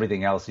pretty much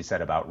everything else he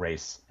said about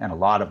race and a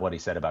lot of what he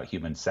said about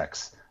human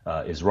sex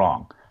is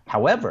wrong.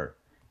 However,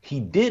 he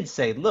did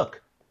say,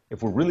 look,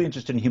 if we're really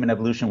interested in human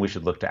evolution, we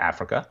should look to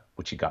Africa,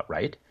 which he got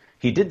right.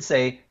 He did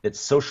say that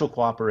social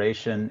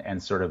cooperation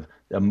and sort of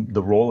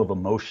the role of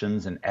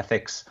emotions and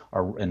ethics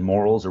and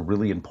morals are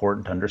really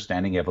important to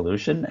understanding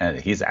evolution. And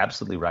he's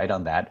absolutely right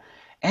on that.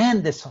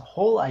 And this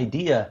whole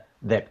idea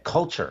that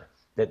culture,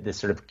 that this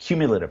sort of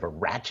cumulative or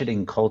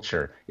ratcheting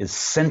culture is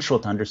central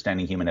to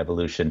understanding human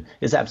evolution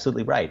is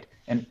absolutely right.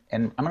 And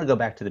I'm going to go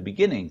back to the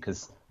beginning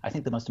because I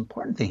think the most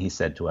important thing he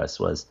said to us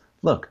was,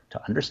 look,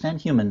 to understand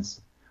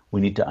humans,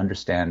 we need to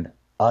understand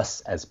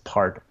us as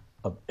part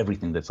of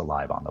everything that's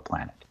alive on the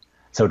planet.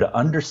 So to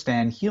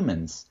understand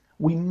humans,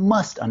 we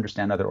must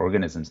understand other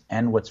organisms.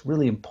 And what's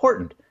really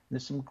important,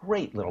 there's some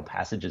great little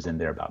passages in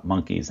there about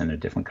monkeys and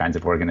different kinds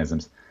of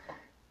organisms.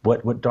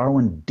 What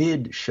Darwin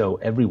did show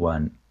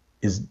everyone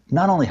is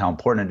not only how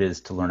important it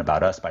is to learn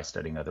about us by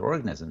studying other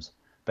organisms,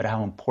 but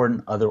how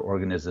important other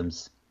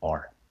organisms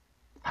are.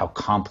 How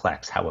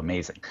complex, how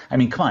amazing. I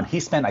mean, come on,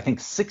 he spent, I think,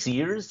 6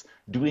 years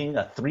doing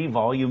a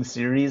 3-volume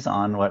series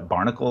on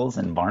barnacles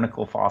and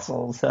barnacle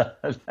fossils.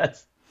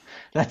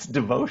 That's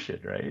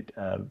devotion, right?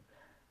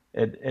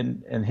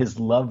 And his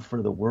love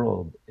for the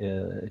world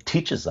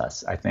teaches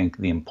us, I think,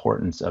 the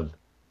importance of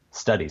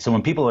study. So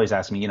when people always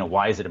ask me,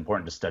 why is it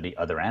important to study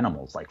other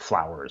animals like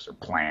flowers or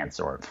plants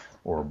or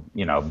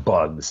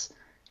bugs?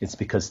 It's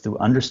because through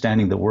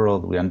understanding the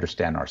world, we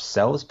understand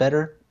ourselves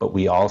better, but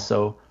we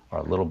also are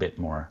a little bit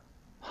more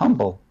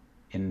humble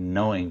in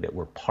knowing that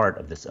we're part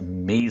of this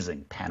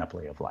amazing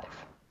panoply of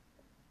life.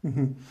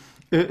 Mm-hmm.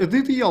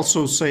 Did he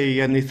also say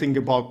anything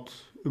about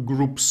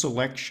group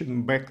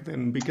selection back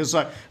then? Because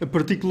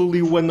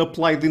particularly when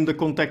applied in the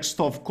context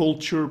of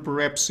culture,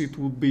 perhaps it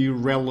would be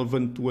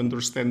relevant to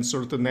understand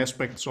certain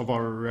aspects of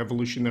our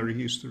evolutionary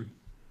history.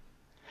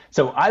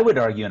 So I would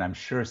argue, and I'm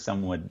sure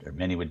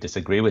many would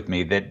disagree with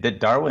me, that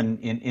Darwin,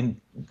 in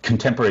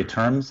contemporary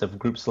terms of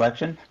group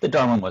selection, that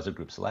Darwin was a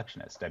group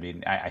selectionist. I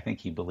mean, I think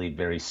he believed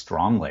very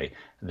strongly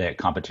that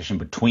competition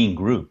between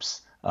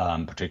groups,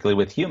 particularly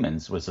with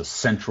humans, was a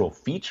central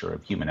feature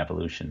of human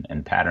evolution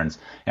and patterns.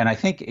 And I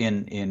think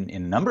in a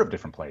number of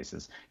different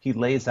places, he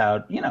lays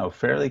out,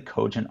 fairly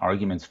cogent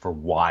arguments for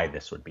why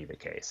this would be the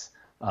case.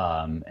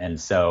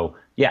 And so,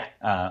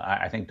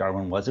 I think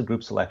Darwin was a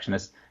group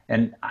selectionist.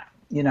 And,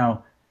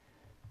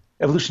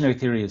 evolutionary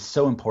theory is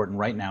so important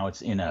right now.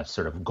 It's in a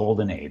sort of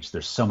golden age.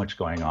 There's so much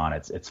going on.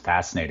 It's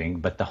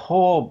fascinating. But the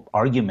whole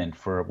argument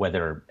for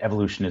whether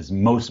evolution is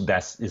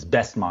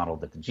best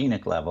modeled at the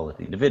genic level, at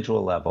the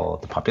individual level,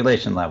 at the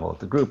population level, at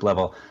the group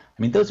level,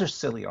 I mean, those are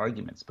silly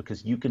arguments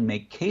because you can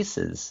make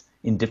cases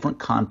in different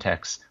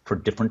contexts for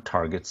different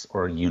targets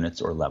or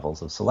units or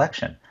levels of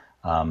selection.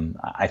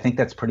 I think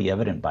that's pretty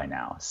evident by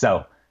now.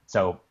 So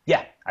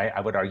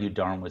I would argue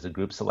Darwin was a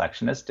group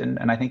selectionist,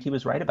 and I think he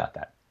was right about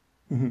that.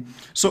 Mm-hmm.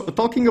 So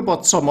talking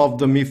about some of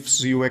the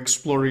myths you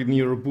explore in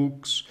your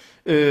books,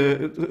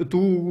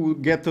 to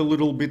get a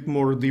little bit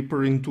more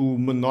deeper into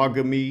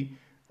monogamy,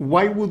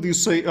 why would you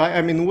say,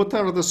 I mean, what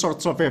are the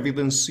sorts of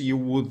evidence you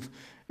would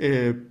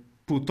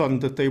put on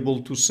the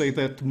table to say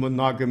that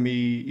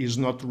monogamy is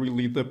not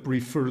really the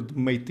preferred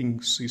mating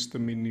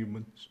system in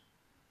humans?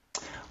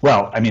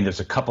 Well, I mean,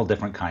 there's a couple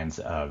different kinds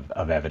of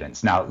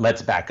evidence. Now,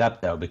 let's back up,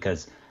 though,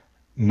 because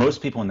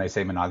most people, when they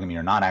say monogamy,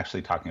 are not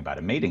actually talking about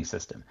a mating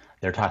system.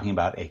 They're talking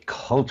about a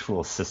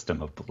cultural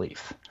system of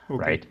belief,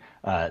 right?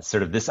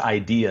 Sort of this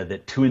idea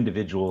that two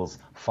individuals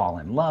fall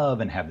in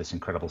love and have this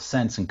incredible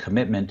sense and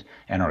commitment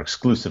and are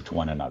exclusive to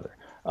one another.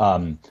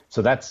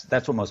 So that's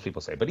what most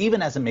people say. But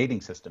even as a mating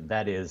system,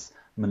 that is,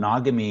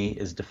 monogamy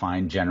is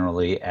defined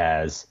generally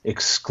as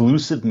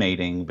exclusive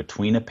mating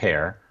between a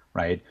pair,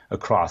 right,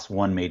 across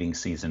one mating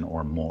season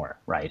or more,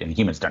 right? And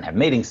humans don't have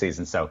mating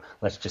seasons, so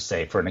let's just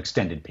say for an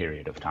extended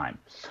period of time.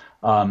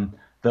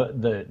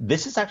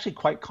 This is actually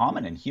quite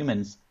common in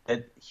humans,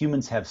 that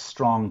humans have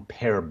strong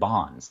pair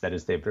bonds. That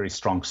is, they have very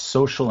strong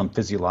social and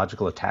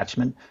physiological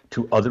attachment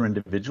to other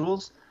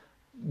individuals,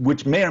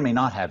 which may or may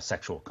not have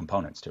sexual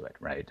components to it,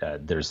 right?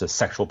 There's a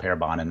sexual pair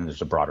bond and then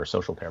there's a broader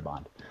social pair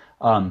bond.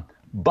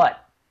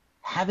 But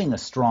having a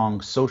strong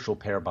social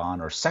pair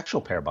bond or sexual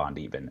pair bond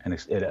even, and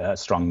a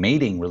strong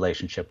mating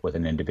relationship with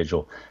an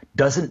individual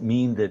doesn't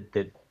mean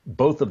that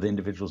both of the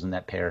individuals in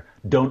that pair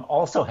don't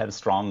also have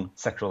strong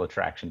sexual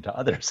attraction to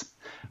others,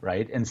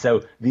 right? And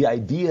so the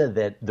idea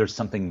that there's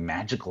something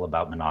magical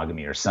about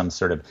monogamy or some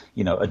sort of,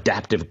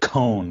 adaptive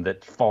cone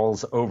that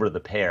falls over the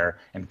pair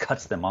and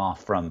cuts them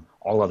off from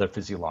all other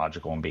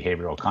physiological and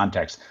behavioral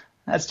contexts,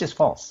 that's just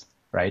false.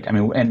 Right? I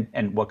mean,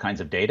 and what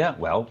kinds of data?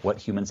 Well, what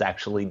humans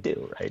actually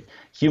do, right?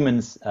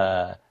 Humans,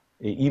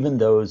 even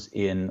those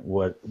in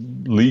what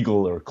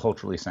legal or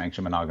culturally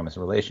sanctioned monogamous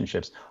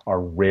relationships, are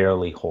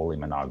rarely wholly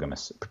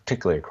monogamous,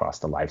 particularly across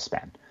the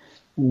lifespan.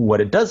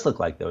 What it does look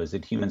like, though, is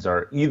that humans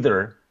are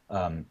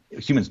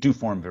humans do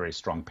form very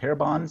strong pair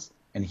bonds,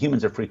 and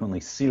humans are frequently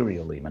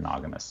serially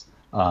monogamous.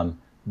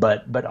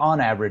 But on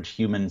average,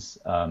 humans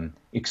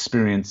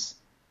experience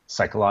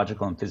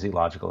psychological and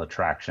physiological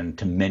attraction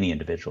to many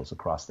individuals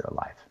across their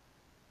life.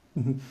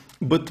 Mm-hmm.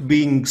 But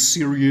being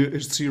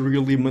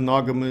serially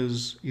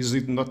monogamous, is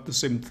it not the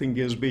same thing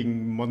as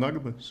being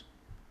monogamous?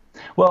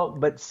 Well,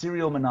 but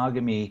serial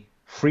monogamy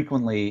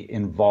frequently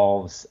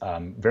involves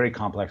very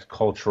complex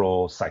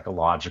cultural,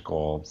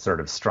 psychological, sort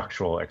of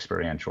structural,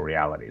 experiential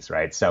realities,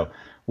 right? So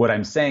what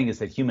I'm saying is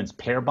that humans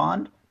pair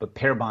bond, but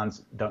pair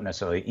bonds don't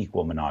necessarily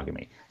equal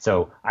monogamy.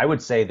 So I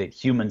would say that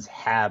humans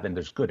have, and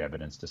there's good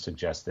evidence to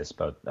suggest this,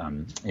 both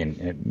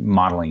in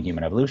modeling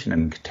human evolution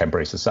in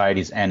contemporary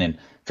societies and in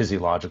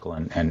physiological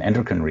and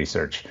endocrine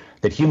research,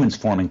 that humans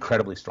form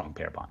incredibly strong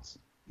pair bonds,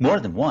 more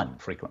than one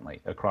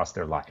frequently across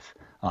their life,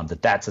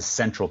 that's a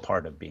central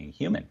part of being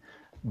human.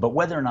 But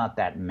whether or not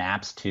that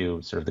maps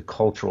to sort of the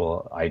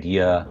cultural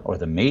idea or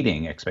the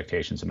mating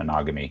expectations of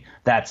monogamy,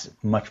 that's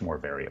much more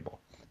variable.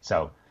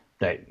 So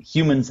that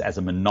humans as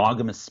a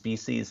monogamous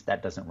species,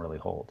 that doesn't really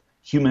hold.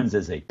 Humans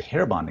as a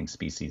pair bonding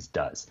species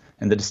does.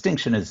 And the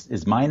distinction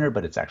is minor,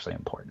 but it's actually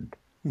important.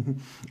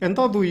 And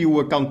how do you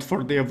account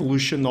for the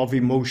evolution of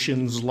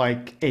emotions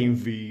like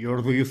envy,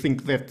 or do you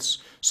think that's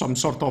some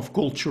sort of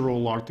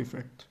cultural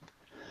artifact?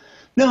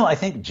 No, I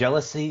think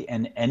jealousy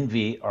and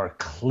envy are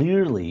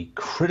clearly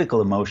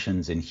critical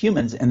emotions in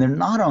humans, and they're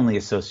not only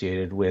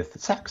associated with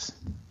sex.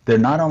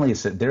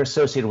 They're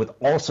associated with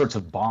all sorts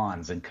of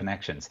bonds and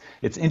connections.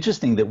 It's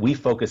interesting that we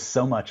focus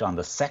so much on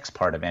the sex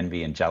part of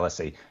envy and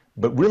jealousy,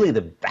 but really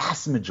the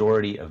vast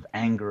majority of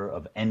anger,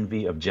 of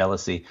envy, of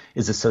jealousy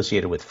is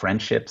associated with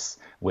friendships,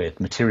 with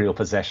material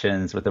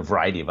possessions, with a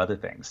variety of other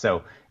things.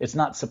 So it's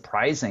not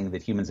surprising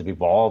that humans have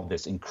evolved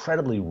this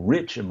incredibly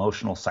rich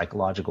emotional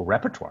psychological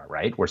repertoire,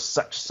 right? We're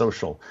such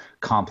social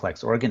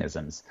complex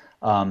organisms.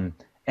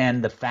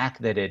 And the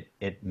fact that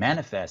it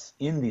manifests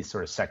in these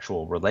sort of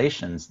sexual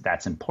relations,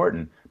 that's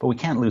important. But we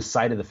can't lose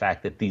sight of the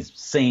fact that these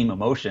same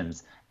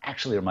emotions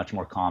actually are much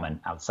more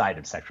common outside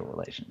of sexual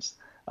relations.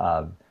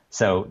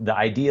 So the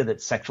idea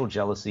that sexual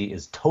jealousy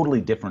is totally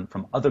different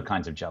from other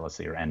kinds of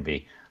jealousy or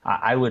envy,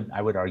 I would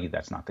argue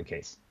that's not the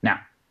case.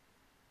 Now,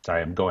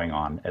 sorry, I'm going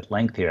on at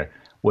length here.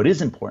 What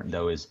is important,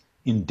 though, is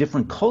in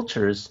different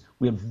cultures,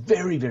 we have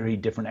very, very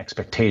different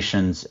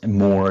expectations,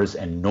 mores,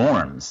 and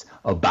norms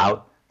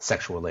about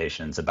sexual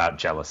relations, about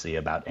jealousy,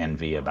 about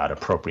envy, about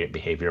appropriate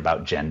behavior,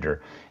 about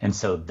gender. And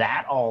so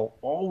that all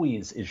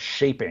always is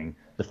shaping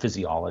the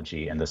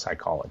physiology and the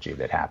psychology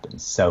that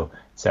happens. So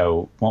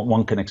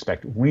one can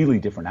expect really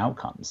different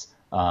outcomes.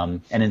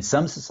 And in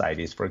some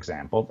societies, for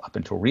example, up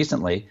until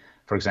recently,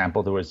 for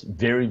example, there was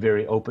very,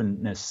 very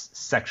openness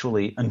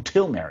sexually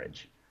until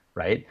marriage,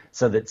 right?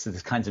 So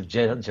these kinds of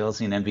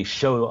jealousy and envy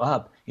show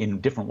up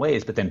in different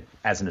ways. But then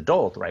as an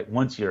adult, right,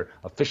 once you're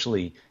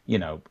officially,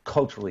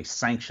 culturally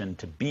sanctioned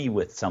to be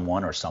with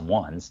someone or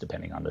someones,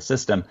 depending on the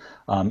system,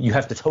 you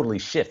have to totally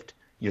shift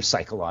your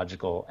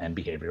psychological and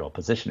behavioral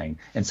positioning.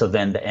 And so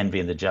then the envy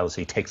and the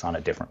jealousy takes on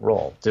a different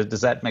role. Does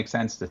that make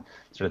sense,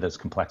 sort of those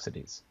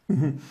complexities?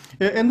 Mm-hmm.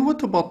 And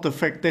what about the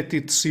fact that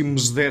it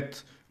seems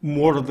that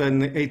more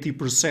than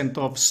 80%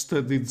 of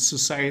studied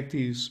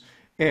societies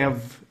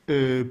have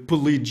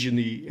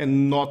polygyny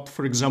and not,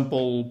 for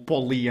example,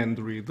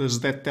 polyandry?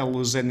 Does that tell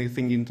us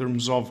anything in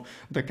terms of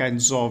the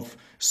kinds of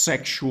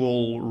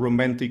sexual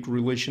romantic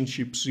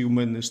relationships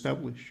humans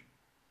establish?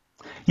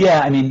 Yeah,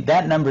 I mean,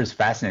 that number is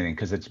fascinating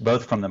because it's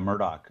both from the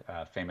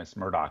famous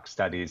Murdoch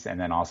studies, and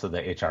then also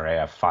the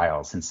HRAF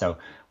files. And so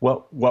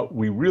what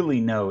we really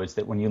know is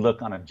that when you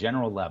look on a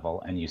general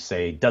level and you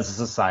say, does a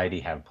society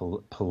have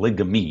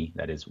polygamy,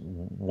 that is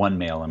one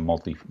male and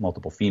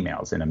multiple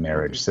females in a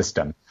marriage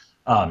system,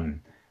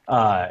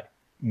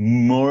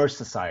 more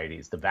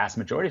societies, the vast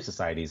majority of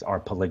societies, are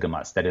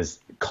polygamous. That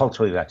is,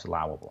 culturally, that's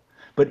allowable.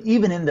 But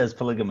even in those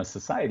polygamous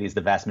societies, the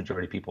vast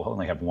majority of people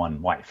only have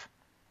one wife.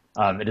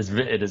 It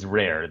is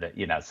rare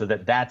that, so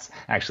that's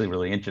actually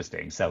really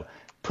interesting. So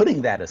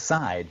putting that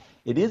aside,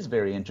 it is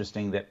very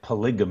interesting that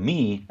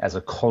polygamy as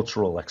a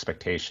cultural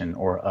expectation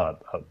or a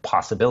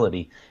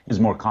possibility is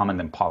more common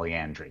than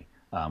polyandry,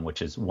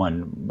 which is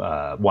one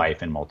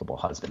wife and multiple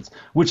husbands,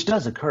 which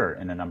does occur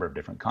in a number of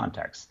different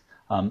contexts.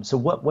 So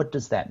what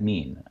does that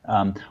mean?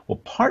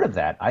 Well, part of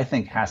that, I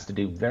think, has to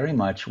do very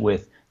much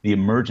with the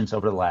emergence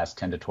over the last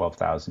 10 to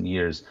 12,000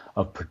 years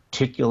of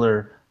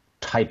particular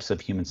types of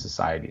human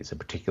societies, of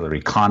particular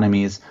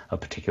economies, of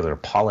particular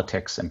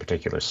politics, and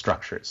particular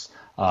structures.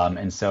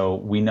 And so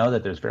we know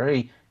that there's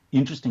very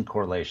interesting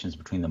correlations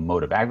between the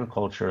mode of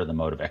agriculture, the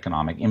mode of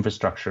economic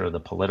infrastructure, the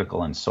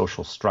political and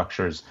social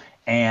structures,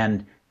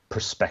 and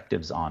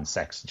perspectives on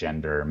sex,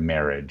 gender,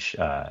 marriage,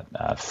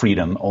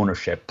 freedom,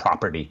 ownership,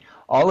 property.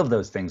 All of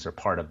those things are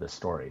part of the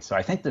story. So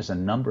I think there's a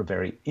number of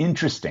very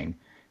interesting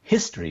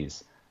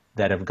histories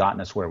that have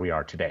gotten us where we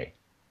are today.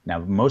 Now,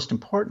 most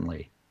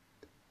importantly,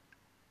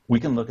 we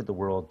can look at the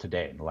world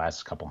today in the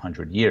last couple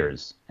hundred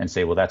years and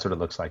say, well, that's what it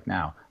looks like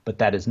now. But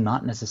that is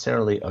not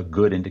necessarily a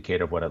good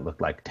indicator of what it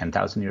looked like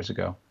 10,000 years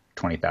ago,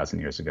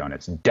 20,000 years ago, and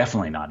it's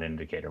definitely not an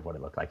indicator of what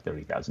it looked like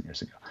 30,000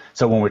 years ago.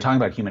 So when we're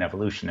talking about human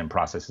evolution and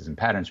processes and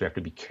patterns, we have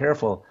to be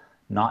careful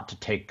not to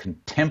take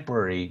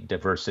contemporary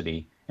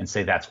diversity and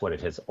say that's what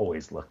it has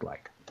always looked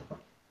like.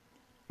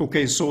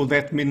 Okay, so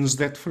that means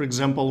that, for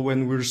example,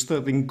 when we're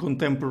studying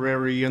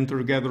contemporary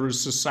hunter-gatherer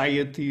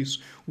societies,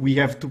 we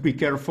have to be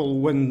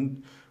careful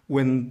when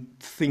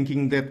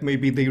thinking that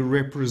maybe they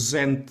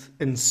represent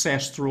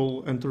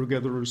ancestral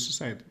hunter-gatherer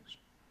societies.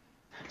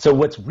 So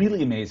what's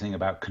really amazing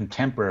about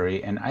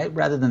contemporary, and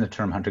rather than the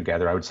term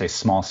hunter-gatherer, I would say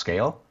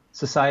small-scale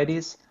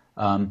societies,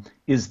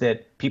 is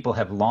that people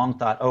have long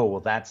thought, oh,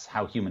 well, that's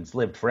how humans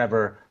lived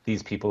forever.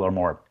 These people are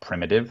more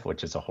primitive,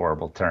 which is a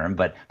horrible term,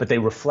 but they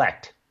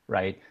reflect,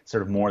 right,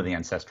 sort of more the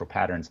ancestral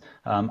patterns.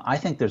 I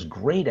think there's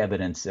great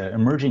evidence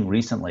emerging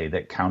recently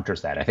that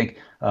counters that. I think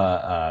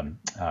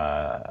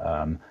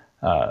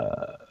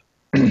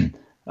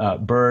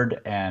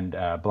Bird and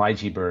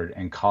Blige Bird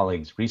and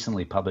colleagues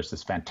recently published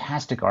this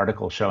fantastic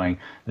article showing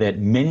that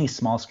many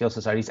small-scale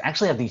societies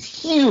actually have these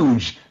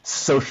huge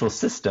social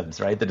systems,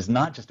 right? That is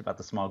not just about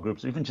the small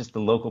groups or even just the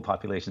local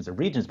populations or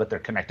regions, but they're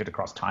connected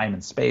across time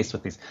and space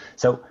with these.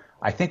 So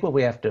I think what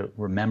we have to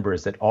remember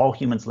is that all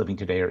humans living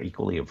today are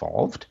equally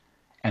evolved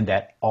and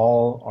that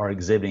all are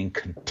exhibiting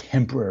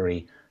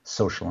contemporary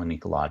social and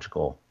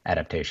ecological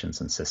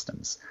adaptations and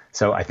systems.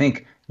 So I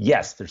think,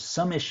 yes, there's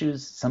some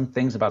issues, some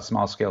things about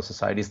small-scale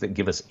societies that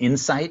give us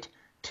insight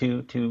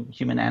to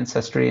human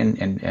ancestry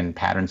and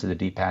patterns of the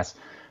deep past.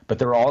 But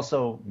there are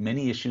also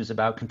many issues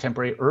about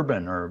contemporary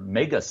urban or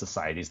mega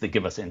societies that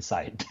give us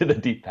insight to the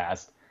deep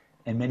past,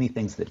 and many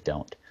things that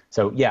don't.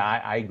 So yeah,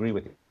 I agree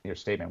with your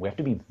statement. We have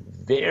to be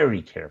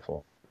very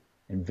careful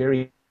and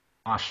very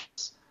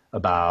cautious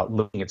about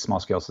looking at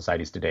small-scale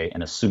societies today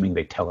and assuming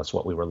they tell us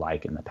what we were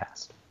like in the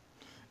past.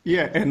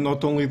 Yeah, and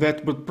not only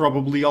that, but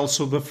probably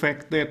also the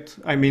fact that,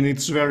 I mean,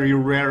 it's very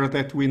rare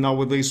that we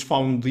nowadays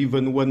found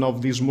even one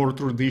of these more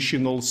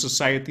traditional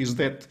societies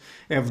that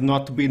have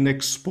not been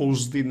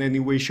exposed in any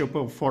way, shape,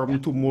 or form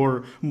to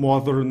more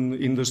modern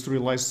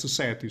industrialized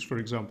societies, for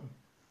example.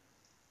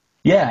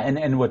 Yeah,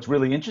 and what's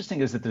really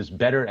interesting is that there's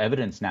better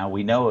evidence now.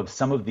 We know of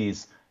some of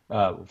these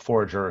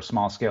forager or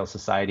small-scale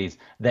societies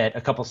that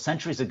a couple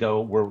centuries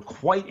ago were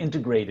quite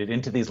integrated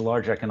into these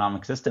large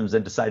economic systems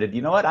and decided,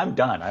 you know what, I'm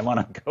done. I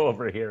want to go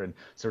over here and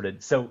sort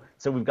of. So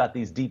we've got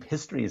these deep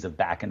histories of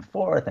back and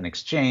forth and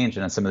exchange,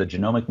 and some of the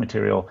genomic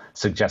material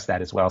suggests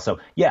that as well. So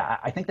yeah,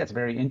 I think that's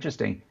very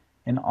interesting.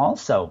 And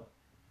also,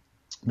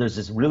 there's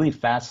this really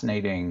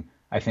fascinating,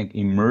 I think,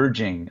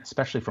 emerging,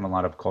 especially from a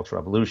lot of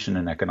cultural evolution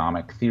and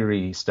economic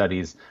theory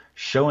studies,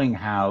 showing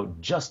how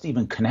just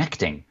even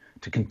connecting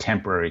to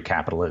contemporary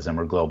capitalism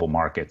or global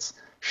markets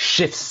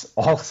shifts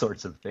all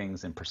sorts of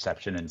things in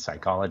perception and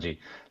psychology.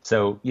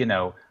 So, you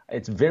know,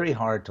 it's very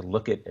hard to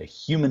look at a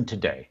human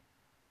today,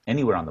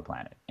 anywhere on the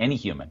planet, any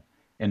human,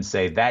 and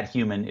say that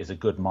human is a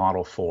good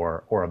model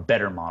for or a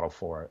better model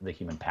for the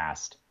human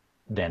past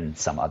than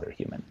some other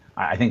human.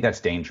 I think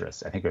that's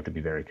dangerous. I think we have to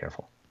be very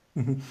careful.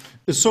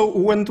 Mm-hmm. So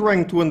when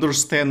trying to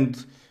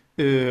understand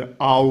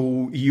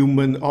how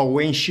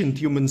ancient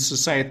human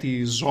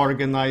society is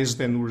organized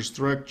and were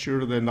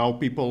structured and how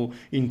people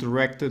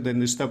interacted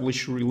and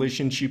established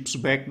relationships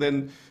back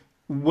then,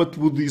 what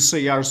would you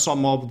say are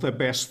some of the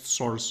best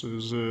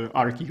sources?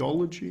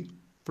 Archaeology,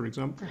 for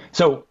example?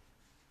 So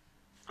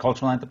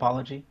cultural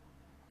anthropology,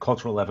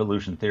 cultural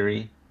evolution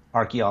theory,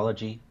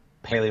 archaeology,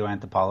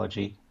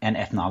 paleoanthropology, and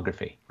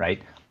ethnography,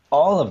 right?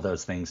 All of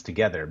those things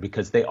together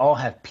because they all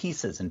have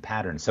pieces and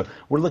patterns. So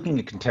we're looking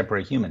at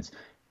contemporary humans.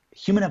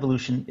 Human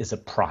evolution is a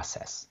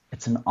process.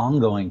 It's an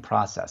ongoing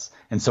process.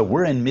 And so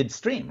we're in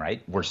midstream,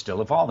 right? We're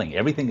still evolving.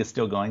 Everything is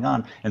still going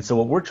on. And so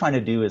what we're trying to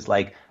do is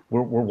like,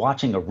 we're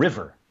watching a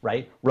river,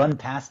 right? Run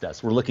past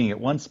us. We're looking at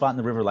one spot in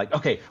the river like,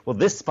 okay, well,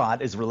 this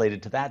spot is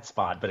related to that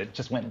spot, but it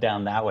just went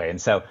down that way. And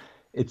so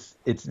it's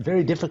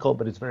very difficult,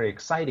 but it's very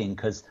exciting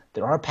because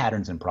there are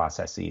patterns and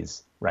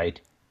processes, right,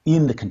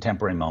 in the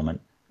contemporary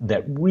moment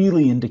that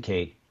really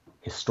indicate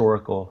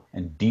historical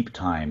and deep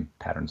time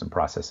patterns and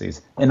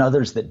processes, and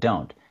others that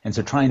don't. And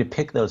so trying to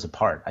pick those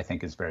apart, I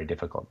think, is very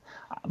difficult.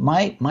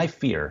 My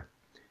fear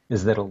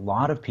is that a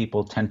lot of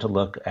people tend to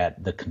look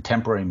at the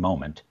contemporary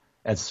moment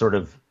as sort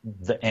of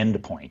the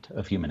end point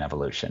of human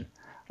evolution.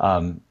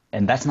 And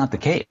that's not the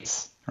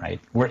case, right?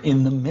 We're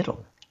in the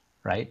middle,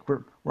 right?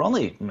 We're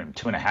only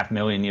 2.5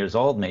 million years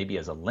old, maybe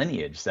as a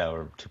lineage, so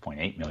or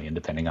 2.8 million,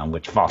 depending on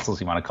which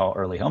fossils you want to call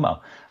early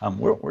Homo.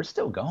 We're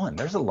still going.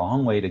 There's a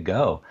long way to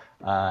go,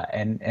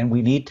 and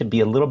we need to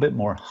be a little bit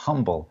more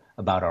humble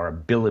about our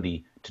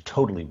ability to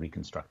totally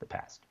reconstruct the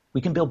past.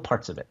 We can build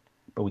parts of it,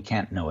 but we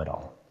can't know it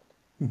all.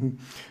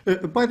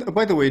 Mm-hmm.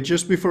 By the way,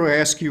 just before I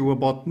ask you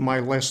about my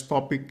last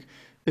topic,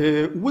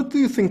 what do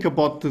you think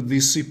about the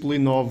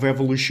discipline of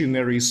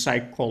evolutionary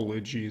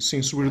psychology?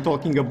 Since we're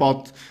talking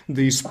about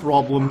these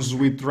problems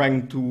with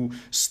trying to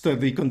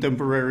study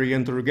contemporary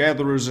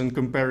hunter-gatherers and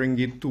comparing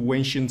it to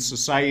ancient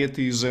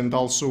societies, and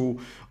also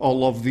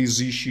all of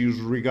these issues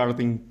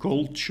regarding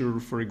culture,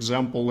 for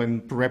example,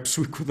 and perhaps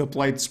we could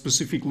apply it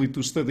specifically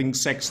to studying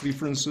sex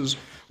differences.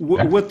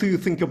 What do you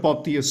think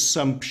about the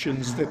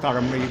assumptions that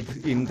are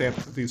made in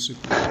that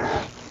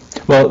discipline?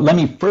 Well, let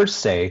me first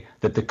say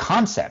that the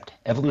concept,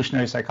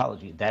 evolutionary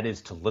psychology, that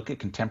is to look at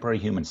contemporary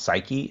human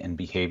psyche and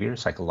behavior,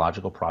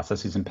 psychological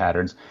processes and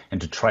patterns, and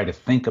to try to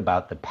think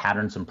about the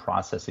patterns and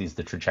processes,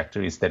 the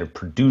trajectories that have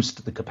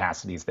produced the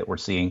capacities that we're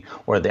seeing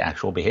or the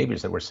actual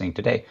behaviors that we're seeing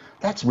today.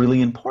 That's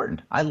really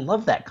important. I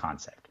love that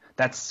concept.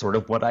 That's sort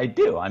of what I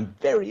do. I'm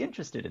very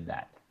interested in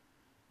that.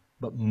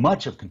 But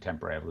much of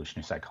contemporary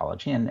evolutionary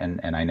psychology,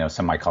 and I know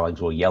some of my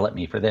colleagues will yell at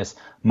me for this,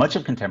 much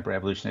of contemporary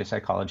evolutionary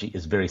psychology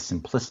is very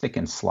simplistic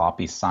and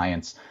sloppy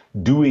science,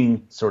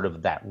 doing sort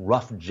of that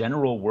rough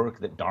general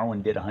work that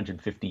Darwin did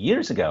 150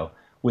 years ago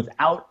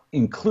without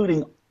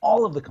including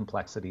all of the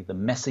complexity, the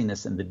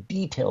messiness, and the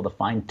detail, the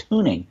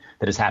fine-tuning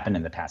that has happened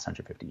in the past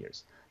 150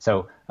 years.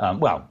 So,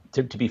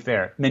 to be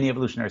fair, many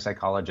evolutionary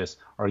psychologists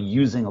are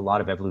using a lot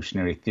of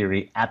evolutionary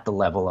theory at the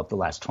level of the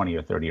last 20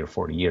 or 30 or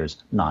 40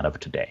 years, not of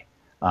today.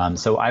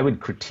 So I would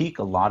critique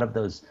a lot of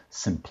those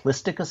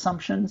simplistic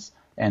assumptions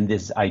and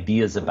these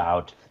ideas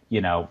about,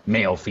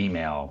 male,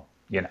 female,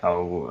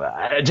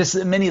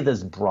 just many of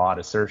those broad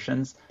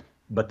assertions.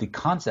 But the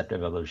concept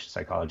of evolutionary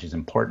psychology is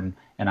important,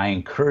 and I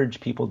encourage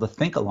people to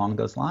think along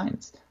those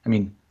lines. I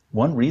mean,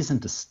 one reason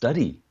to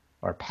study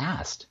our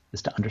past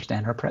is to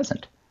understand our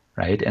present,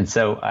 right? And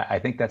so I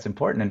think that's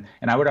important.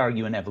 And I would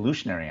argue in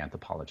evolutionary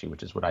anthropology,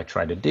 which is what I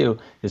try to do,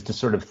 is to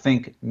sort of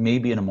think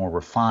maybe in a more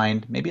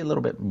refined, maybe a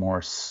little bit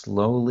more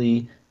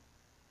slowly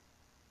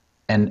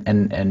and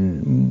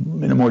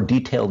in a more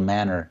detailed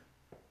manner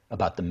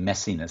about the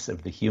messiness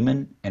of the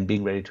human and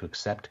being ready to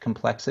accept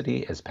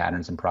complexity as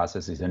patterns and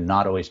processes and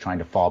not always trying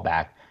to fall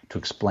back to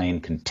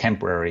explain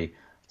contemporary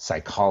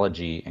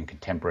psychology and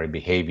contemporary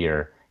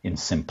behavior in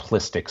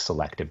simplistic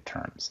selective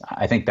terms.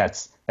 I think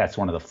that's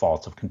one of the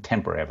faults of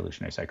contemporary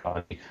evolutionary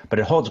psychology, but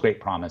it holds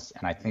great promise,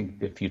 and I think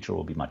the future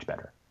will be much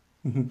better.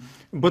 Mm-hmm.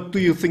 But do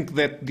you think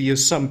that the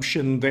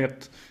assumption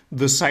that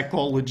the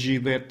psychology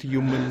that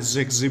humans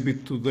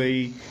exhibit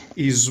today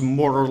is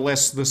more or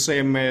less the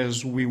same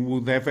as we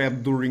would have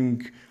had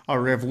during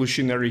our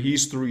evolutionary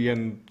history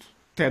and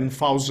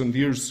 10,000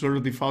 years,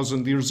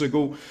 30,000 years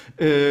ago,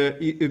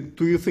 do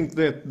you think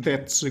that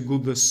that's a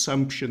good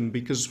assumption?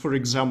 Because, for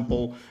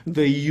example,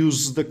 they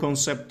use the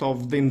concept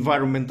of the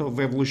environment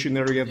of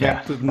evolutionary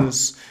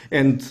adaptedness.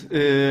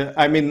 Yeah.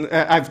 And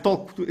I've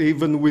talked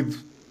even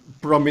with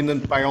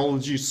prominent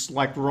biologists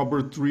like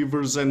Robert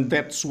Rivers, and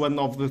that's one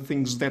of the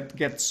things that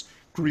gets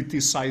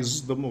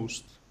criticized the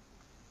most.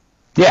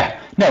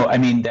 Yeah, no, I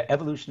mean, the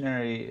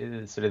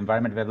evolutionary sort of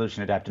environment of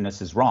evolution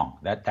adaptiveness is wrong.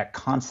 That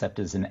concept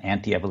is an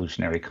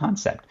anti-evolutionary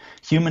concept.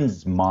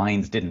 Humans'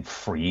 minds didn't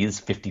freeze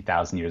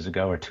 50,000 years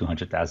ago or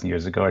 200,000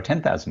 years ago or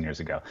 10,000 years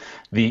ago.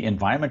 The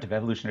environment of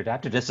evolutionary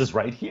adaptiveness is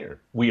right here.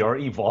 We are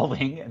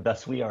evolving, and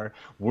thus we are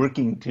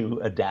working to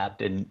adapt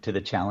to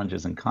the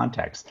challenges and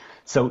contexts.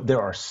 So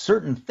there are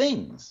certain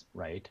things,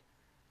 right,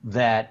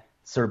 that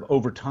sort of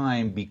over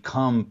time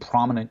become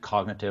prominent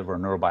cognitive or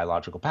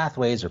neurobiological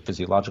pathways or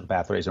physiological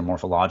pathways or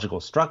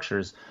morphological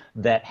structures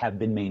that have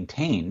been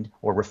maintained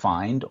or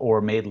refined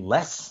or made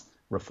less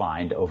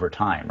refined over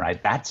time,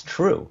 right? That's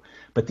true.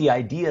 But the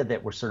idea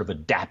that we're sort of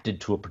adapted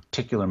to a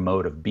particular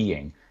mode of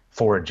being,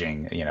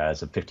 foraging,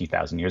 as of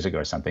 50,000 years ago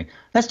or something,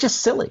 that's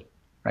just silly,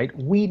 right?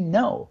 We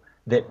know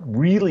that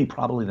really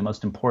probably the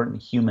most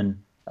important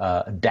human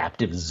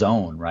adaptive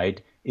zone,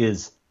 right,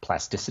 is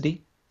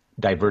plasticity,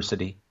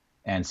 diversity,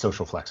 and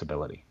social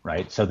flexibility,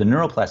 right? So the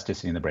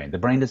neuroplasticity in the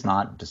brain is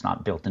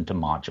not built into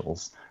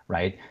modules,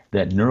 right?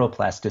 That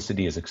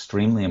neuroplasticity is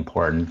extremely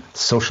important,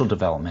 social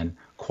development,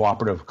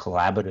 cooperative,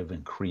 collaborative,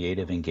 and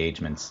creative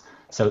engagements.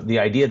 So the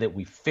idea that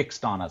we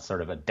fixed on a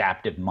sort of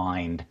adaptive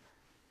mind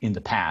in the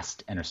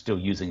past and are still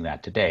using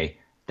that today,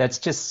 that's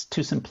just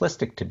too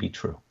simplistic to be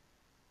true.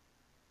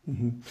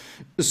 Mm-hmm.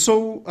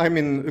 So,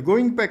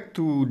 going back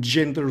to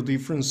gender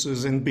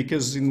differences, and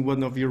because in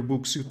one of your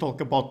books you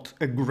talk about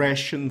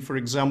aggression, for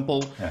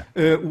example,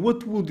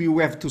 what would you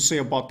have to say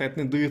about that?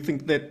 And do you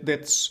think that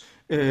that's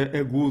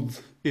a good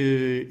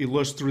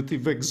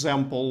illustrative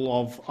example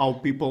of how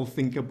people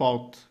think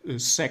about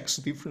sex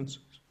differences?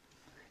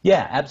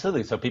 Yeah,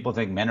 absolutely. So people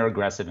think men are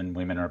aggressive and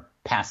women are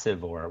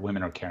passive, or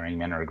women are caring,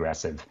 men are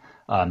aggressive.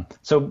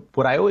 So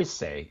what I always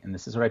say, and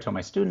this is what I tell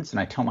my students and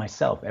I tell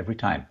myself every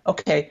time,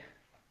 okay,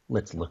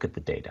 let's look at the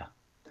data.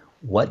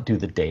 What do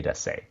the data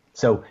say?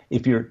 So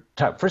if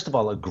first of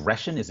all,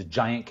 aggression is a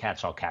giant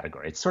catch-all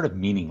category. It's sort of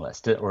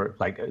meaningless, or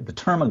like the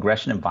term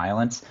aggression and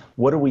violence,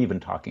 what are we even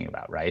talking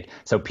about, right?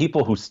 So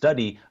people who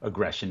study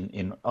aggression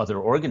in other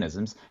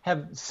organisms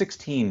have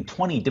 16,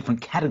 20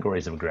 different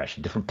categories of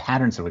aggression, different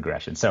patterns of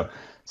aggression. So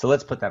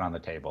let's put that on the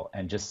table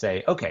and just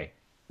say, okay,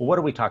 well, what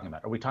are we talking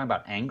about? Are we talking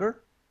about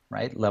anger,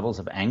 right? Levels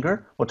of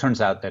anger? Well, it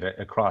turns out that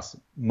across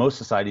most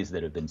societies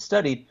that have been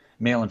studied,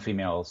 male and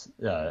females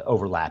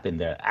overlap in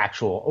the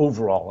actual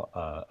overall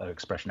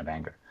expression of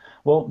anger.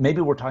 Well,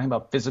 maybe we're talking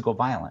about physical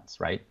violence,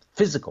 right?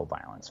 Physical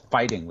violence,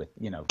 fighting with,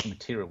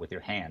 material with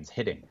your hands,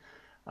 hitting.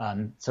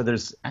 So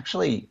there's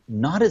actually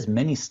not as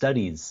many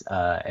studies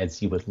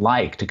as you would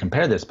like to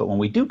compare this, but when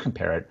we do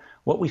compare it,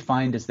 what we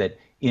find is that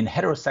in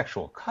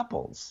heterosexual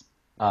couples,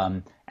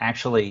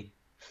 actually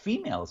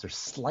females are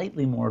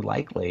slightly more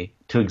likely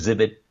to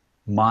exhibit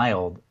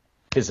mild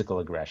physical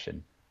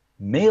aggression.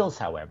 Males,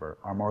 however,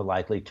 are more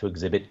likely to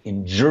exhibit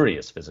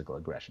injurious physical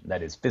aggression,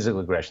 that is, physical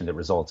aggression that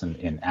results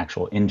in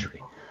actual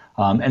injury.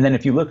 And then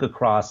if you look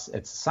across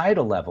at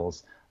societal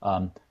levels,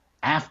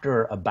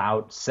 after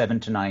about 7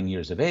 to 9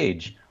 years of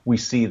age, we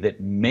see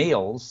that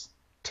males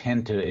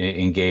tend to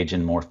engage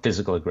in more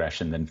physical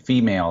aggression than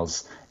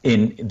females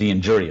in the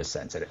injurious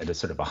sense, at a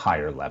sort of a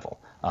higher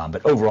level.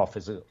 But overall,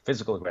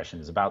 physical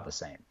aggression is about the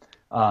same.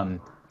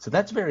 So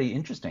that's very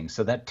interesting.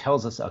 So that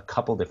tells us a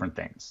couple different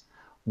things.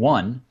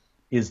 One,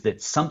 is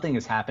that something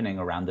is happening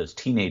around those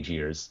teenage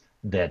years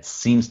that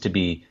seems to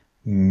be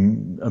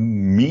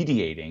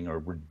mediating or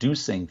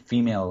reducing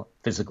female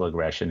physical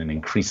aggression and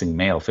increasing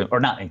male, or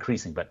not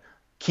increasing, but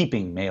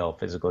keeping male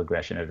physical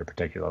aggression at a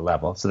particular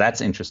level. So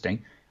that's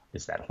interesting.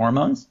 Is that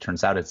hormones?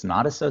 Turns out it's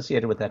not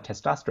associated with that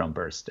testosterone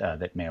burst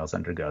that males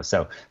undergo.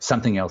 So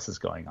something else is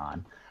going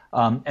on.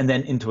 And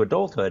then into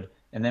adulthood,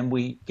 and then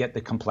we get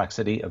the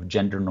complexity of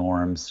gender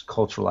norms,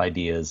 cultural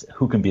ideas,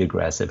 who can be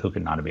aggressive, who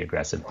can not be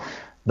aggressive.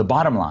 The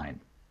bottom line,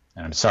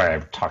 and I'm sorry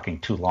I'm talking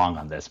too long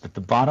on this, but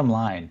the bottom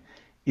line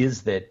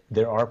is that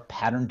there are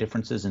pattern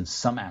differences in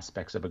some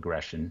aspects of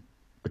aggression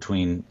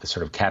between the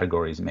sort of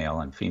categories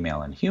male and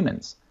female and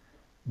humans.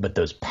 But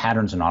those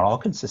patterns are not all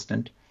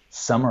consistent.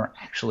 Some are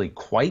actually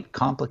quite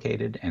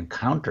complicated and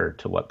counter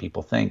to what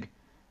people think,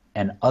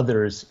 and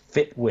others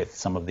fit with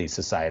some of these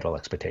societal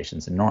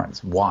expectations and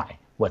norms. Why?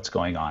 What's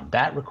going on?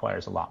 That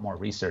requires a lot more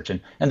research,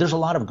 and there's a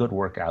lot of good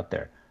work out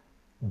there.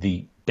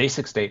 The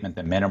basic statement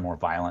that men are more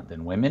violent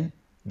than women,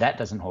 that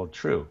doesn't hold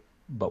true.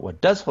 But what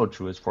does hold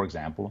true is, for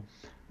example,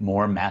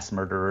 more mass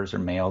murderers are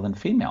male than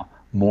female.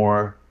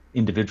 More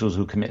individuals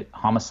who commit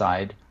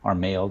homicide are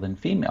male than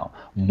female.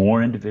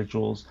 More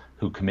individuals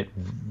who commit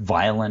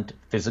violent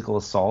physical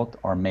assault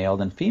are male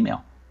than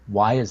female.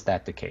 Why is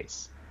that the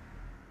case?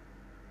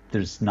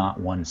 There's not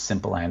one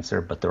simple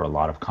answer, but there are a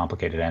lot of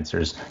complicated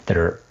answers that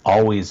are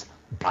always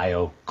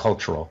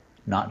biocultural,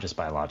 not just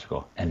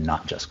biological and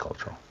not just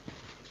cultural.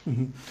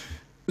 Mm-hmm.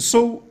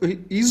 So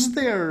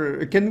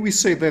can we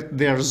say that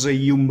there's a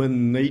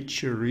human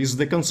nature? Is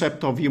the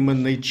concept of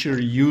human nature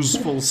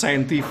useful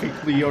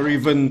scientifically, or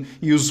even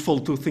useful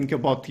to think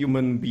about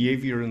human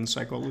behavior and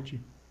psychology?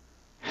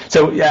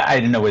 So yeah, I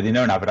don't know whether you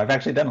know or not, but I've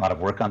actually done a lot of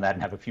work on that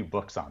and have a few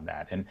books on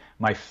that. And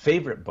my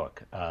favorite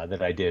book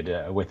that I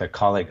did with a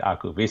colleague,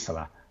 Aku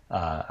Visala,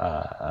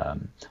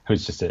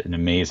 who's just an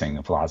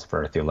amazing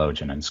philosopher,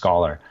 theologian, and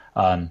scholar,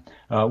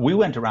 we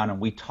went around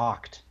and we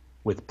talked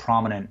with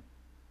prominent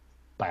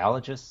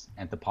biologists,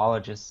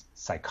 anthropologists,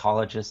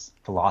 psychologists,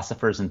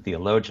 philosophers, and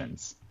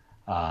theologians.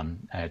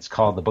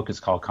 The book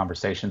is called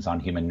Conversations on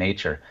Human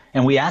Nature.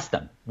 And we asked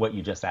them what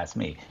you just asked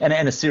me, and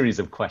a series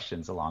of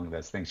questions along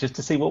those things, just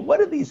to see, well, what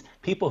do these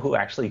people who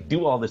actually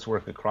do all this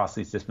work across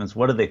these disciplines,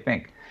 what do they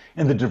think?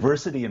 And the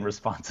diversity in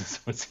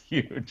responses was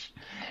huge.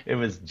 It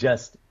was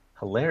just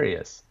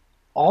hilarious.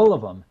 All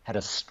of them had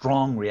a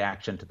strong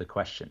reaction to the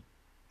question.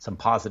 Some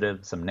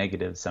positive, some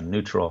negative, some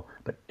neutral,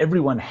 but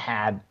everyone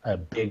had a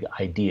big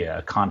idea,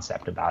 a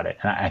concept about it.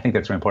 And I think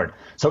that's very important.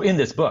 So in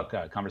this book,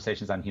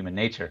 Conversations on Human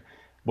Nature,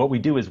 what we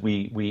do is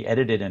we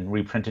edited and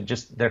reprinted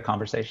just their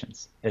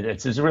conversations.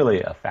 It's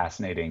really a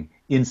fascinating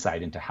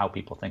insight into how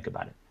people think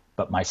about it.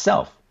 But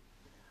myself,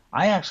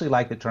 I actually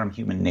like the term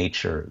human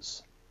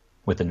natures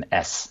with an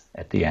S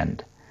at the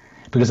end,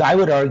 because I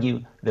would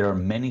argue there are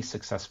many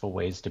successful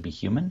ways to be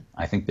human.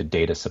 I think the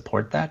data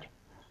support that.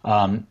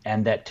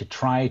 And that to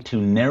try to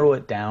narrow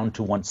it down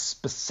to one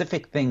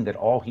specific thing that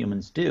all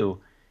humans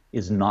do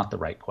is not the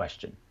right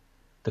question.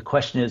 The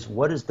question is,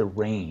 what is the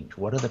range?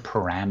 What are the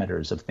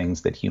parameters of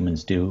things that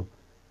humans do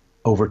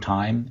over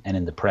time and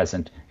in the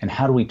present? And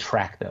how do we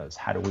track those?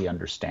 How do we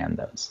understand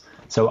those?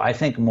 So I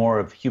think more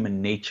of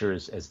human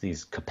natures as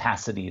these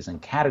capacities and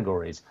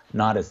categories,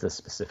 not as the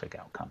specific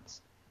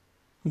outcomes.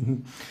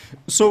 Mm-hmm.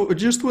 So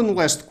just one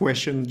last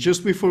question.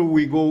 Just before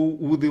we go,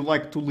 would you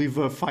like to leave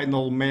a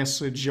final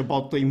message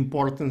about the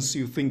importance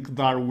you think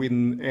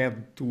Darwin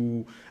had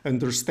to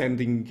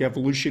understanding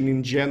evolution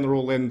in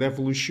general and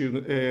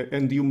evolution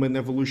and human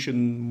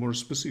evolution more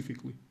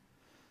specifically?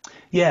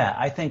 Yeah,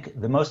 I think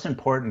the most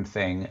important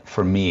thing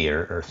for me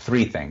are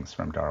three things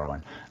from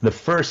Darwin. The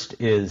first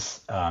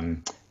is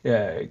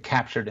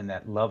captured in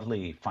that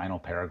lovely final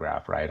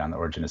paragraph, right, on the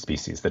origin of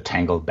species, the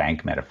tangled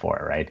bank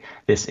metaphor, right?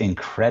 This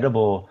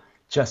incredible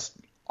just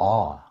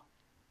awe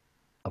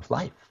of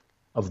life,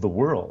 of the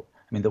world.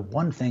 I mean, the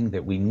one thing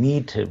that we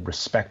need to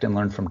respect and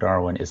learn from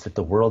Darwin is that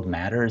the world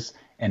matters,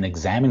 and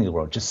examining the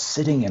world, just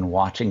sitting and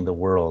watching the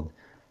world,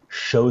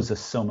 shows us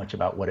so much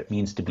about what it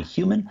means to be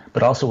human,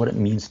 but also what it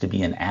means to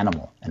be an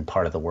animal and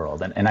part of the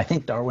world. And I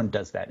think Darwin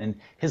does that. And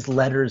his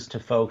letters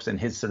to folks and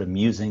his sort of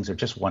musings are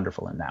just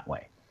wonderful in that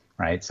way.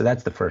 Right? So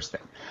that's the first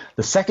thing.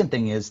 The second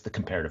thing is the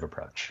comparative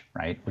approach,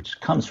 right? Which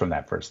comes from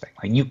that first thing.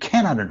 Like, you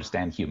cannot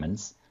understand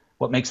humans,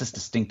 what makes us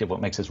distinctive,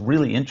 what makes us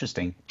really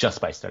interesting,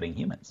 just by studying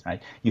humans,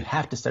 right? You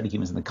have to study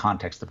humans in the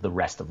context of the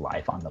rest of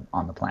life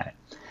on the planet.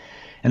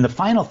 And the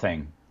final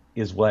thing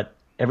is what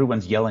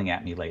everyone's yelling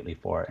at me lately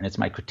for, and it's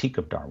my critique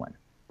of Darwin.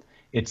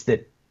 It's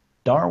that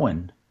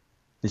Darwin,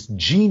 this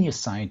genius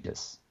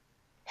scientist,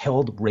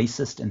 held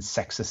racist and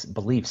sexist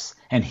beliefs,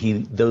 and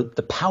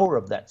the power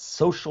of that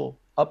social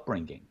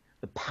upbringing,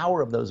 the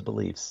power of those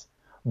beliefs,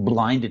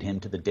 blinded him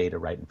to the data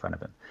right in front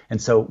of him.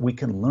 And so we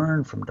can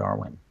learn from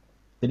Darwin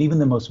that even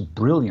the most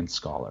brilliant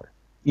scholar,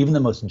 even the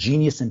most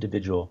genius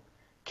individual,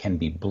 can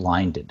be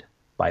blinded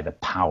by the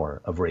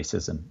power of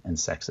racism and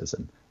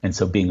sexism. And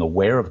so being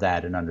aware of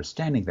that and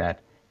understanding that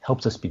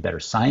helps us be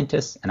better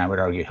scientists, and I would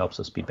argue helps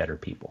us be better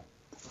people.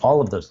 All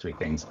of those three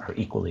things are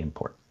equally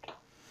important.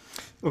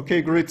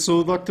 Okay, great.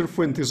 So, Dr.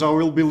 Fuentes, I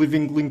will be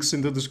leaving links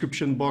in the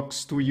description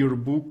box to your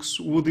books.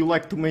 Would you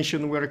like to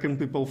mention where can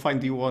people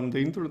find you on the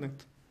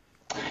internet?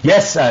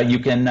 Yes, you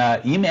can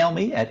email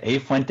me at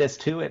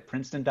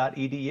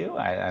afuentes2@princeton.edu.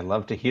 I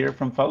love to hear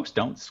from folks.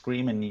 Don't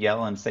scream and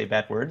yell and say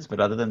bad words,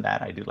 but other than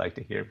that, I do like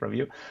to hear from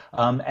you.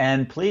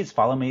 And please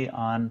follow me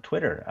on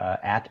Twitter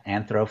at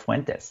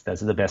AnthroFuentes.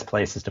 Those are the best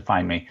places to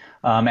find me.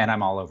 And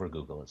I'm all over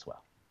Google as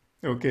well.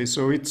 Okay,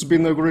 so it's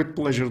been a great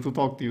pleasure to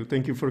talk to you.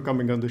 Thank you for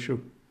coming on the show.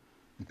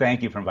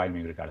 Thank you for inviting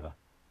me, Ricardo.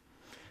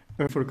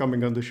 For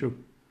coming on the show.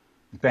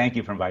 Thank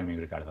you for inviting me,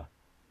 Ricardo.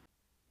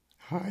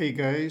 Hi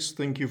guys,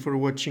 thank you for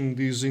watching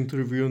this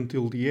interview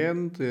until the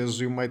end.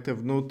 As you might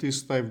have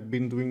noticed, I've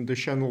been doing the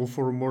channel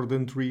for more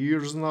than 3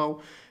 years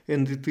now,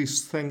 and it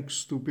is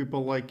thanks to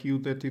people like you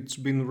that it's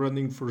been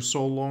running for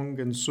so long.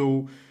 And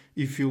so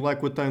if you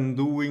like what I'm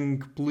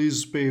doing,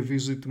 please pay a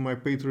visit to my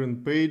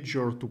Patreon page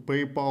or to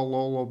PayPal.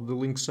 All of the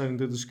links are in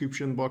the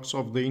description box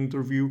of the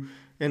interview,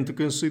 and to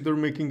consider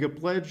making a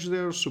pledge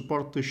there,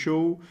 support the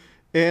show.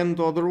 And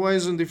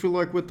otherwise, and if you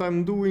like what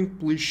I'm doing,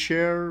 please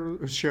share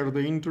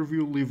the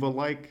interview, leave a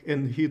like,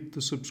 and hit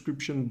the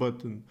subscription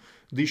button.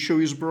 This show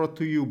is brought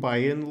to you by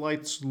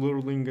Enlights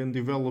Learning and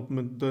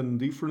Development Done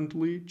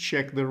Differently.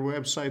 Check their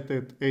website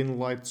at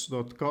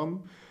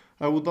enlights.com.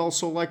 I would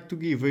also like to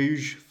give a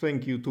huge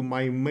thank you to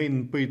my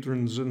main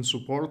patrons and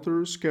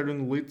supporters,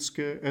 Karen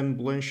Litska and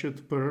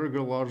Blanchett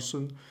Pererga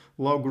Larsen,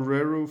 Lau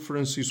Guerrero,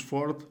 Francis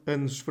Ford,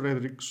 Hans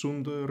Frederick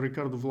Sunda,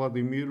 Ricardo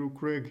Vladimiro,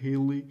 Craig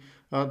Healy,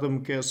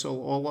 Adam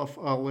Kessel, Olaf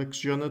Alex,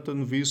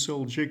 Jonathan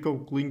Wiesel,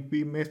 Jacob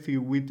Klinkby,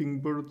 Matthew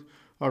Whittingbird,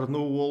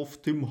 Arnaud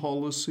Wolf, Tim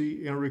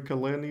Hollesy, Enric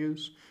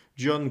Alenius,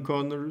 John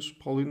Connors,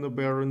 Paulina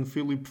Barron,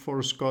 Philip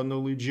Force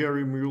Connolly,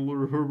 Jerry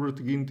Mueller,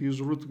 Herbert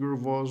Gintis, Rutger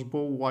Vos,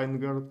 Bo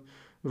Weingart,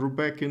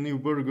 Rebecca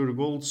Newberger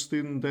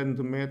Goldstein, Dan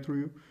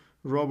Demetriou,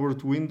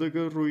 Robert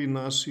Windager, Rui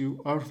Inácio,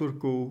 Arthur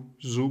Coe,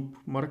 Zoop,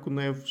 Marco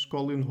Neves,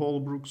 Colin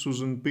Holbrook,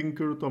 Susan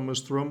Pinker,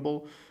 Thomas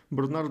Trumbull,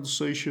 Bernardo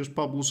Seixas,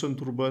 Pablo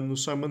Santurbano,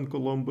 Simon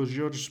Columbus,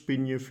 George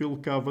Spinha, Phil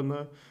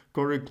Kavanagh,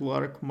 Corey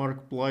Clark,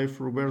 Mark Blythe,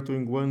 Roberto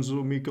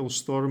Inguanzo, Mikkel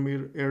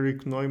Stormir,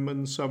 Eric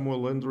Neumann,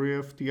 Samuel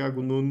Andreev,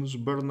 Tiago Nunes,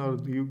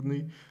 Bernard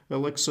Hughney,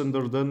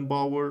 Alexander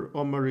Dunbauer,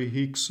 Omari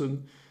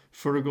Hickson,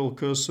 Fergal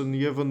Cusson,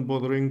 Yevon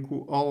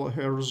Bodrenko, Al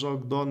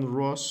Herzog, Don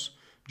Ross,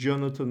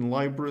 Jonathan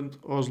Librand,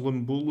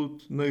 Oslam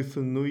Bullitt,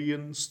 Nathan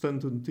Nguyen,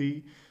 Stanton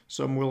T,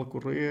 Samuel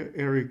Correa,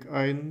 Eric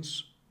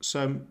Hines,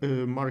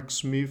 Mark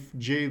Smith,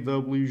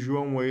 J.W.,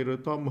 João Eira,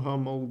 Tom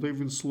Hummel,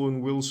 David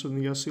Sloan Wilson,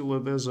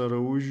 Yacila Dez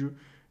Araújo,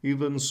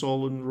 Eden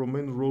Solon,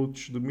 Romain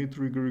Roach,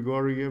 Dmitry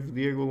Grigoriev,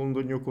 Diego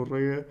Londoño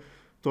Correa,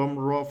 Tom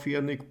Roth,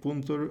 Yannick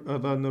Punter,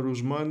 Adana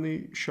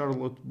Rusmani,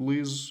 Charlotte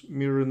Bliss,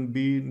 Miran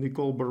B.,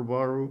 Nicole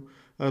Barbaro,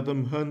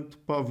 Adam Hunt,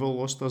 Pavel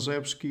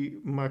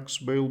Ostazewski, Max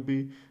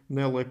Bailby,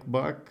 Nelek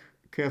Bach,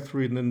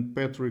 Catherine and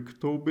Patrick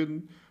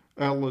Tobin,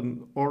 Al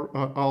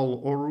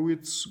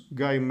Horowitz,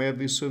 Guy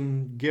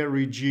Madison,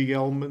 Gary G.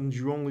 Elman,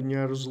 João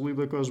Linhares,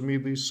 Lida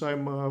Cosmidis,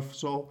 Saima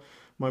Afzal.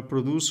 My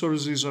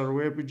producers is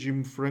Web,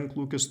 Jim Frank,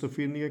 Lucas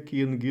Tafinia,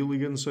 Kian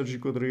Gilligan,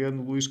 Sergio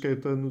Adriano, Luís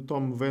Caetano,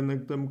 Tom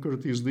Venegdam,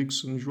 Curtis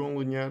Dixon, João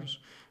Linhares,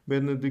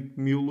 Benedict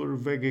Mueller,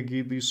 Vega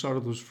Guidi,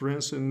 Sardos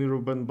France, and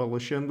Niruban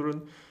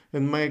Balachandran,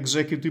 and my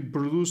executive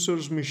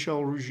producers,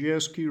 Michelle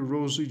Rugieski,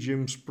 Rosie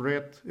James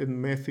Pratt, and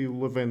Matthew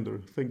Lavender.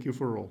 Thank you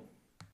for all.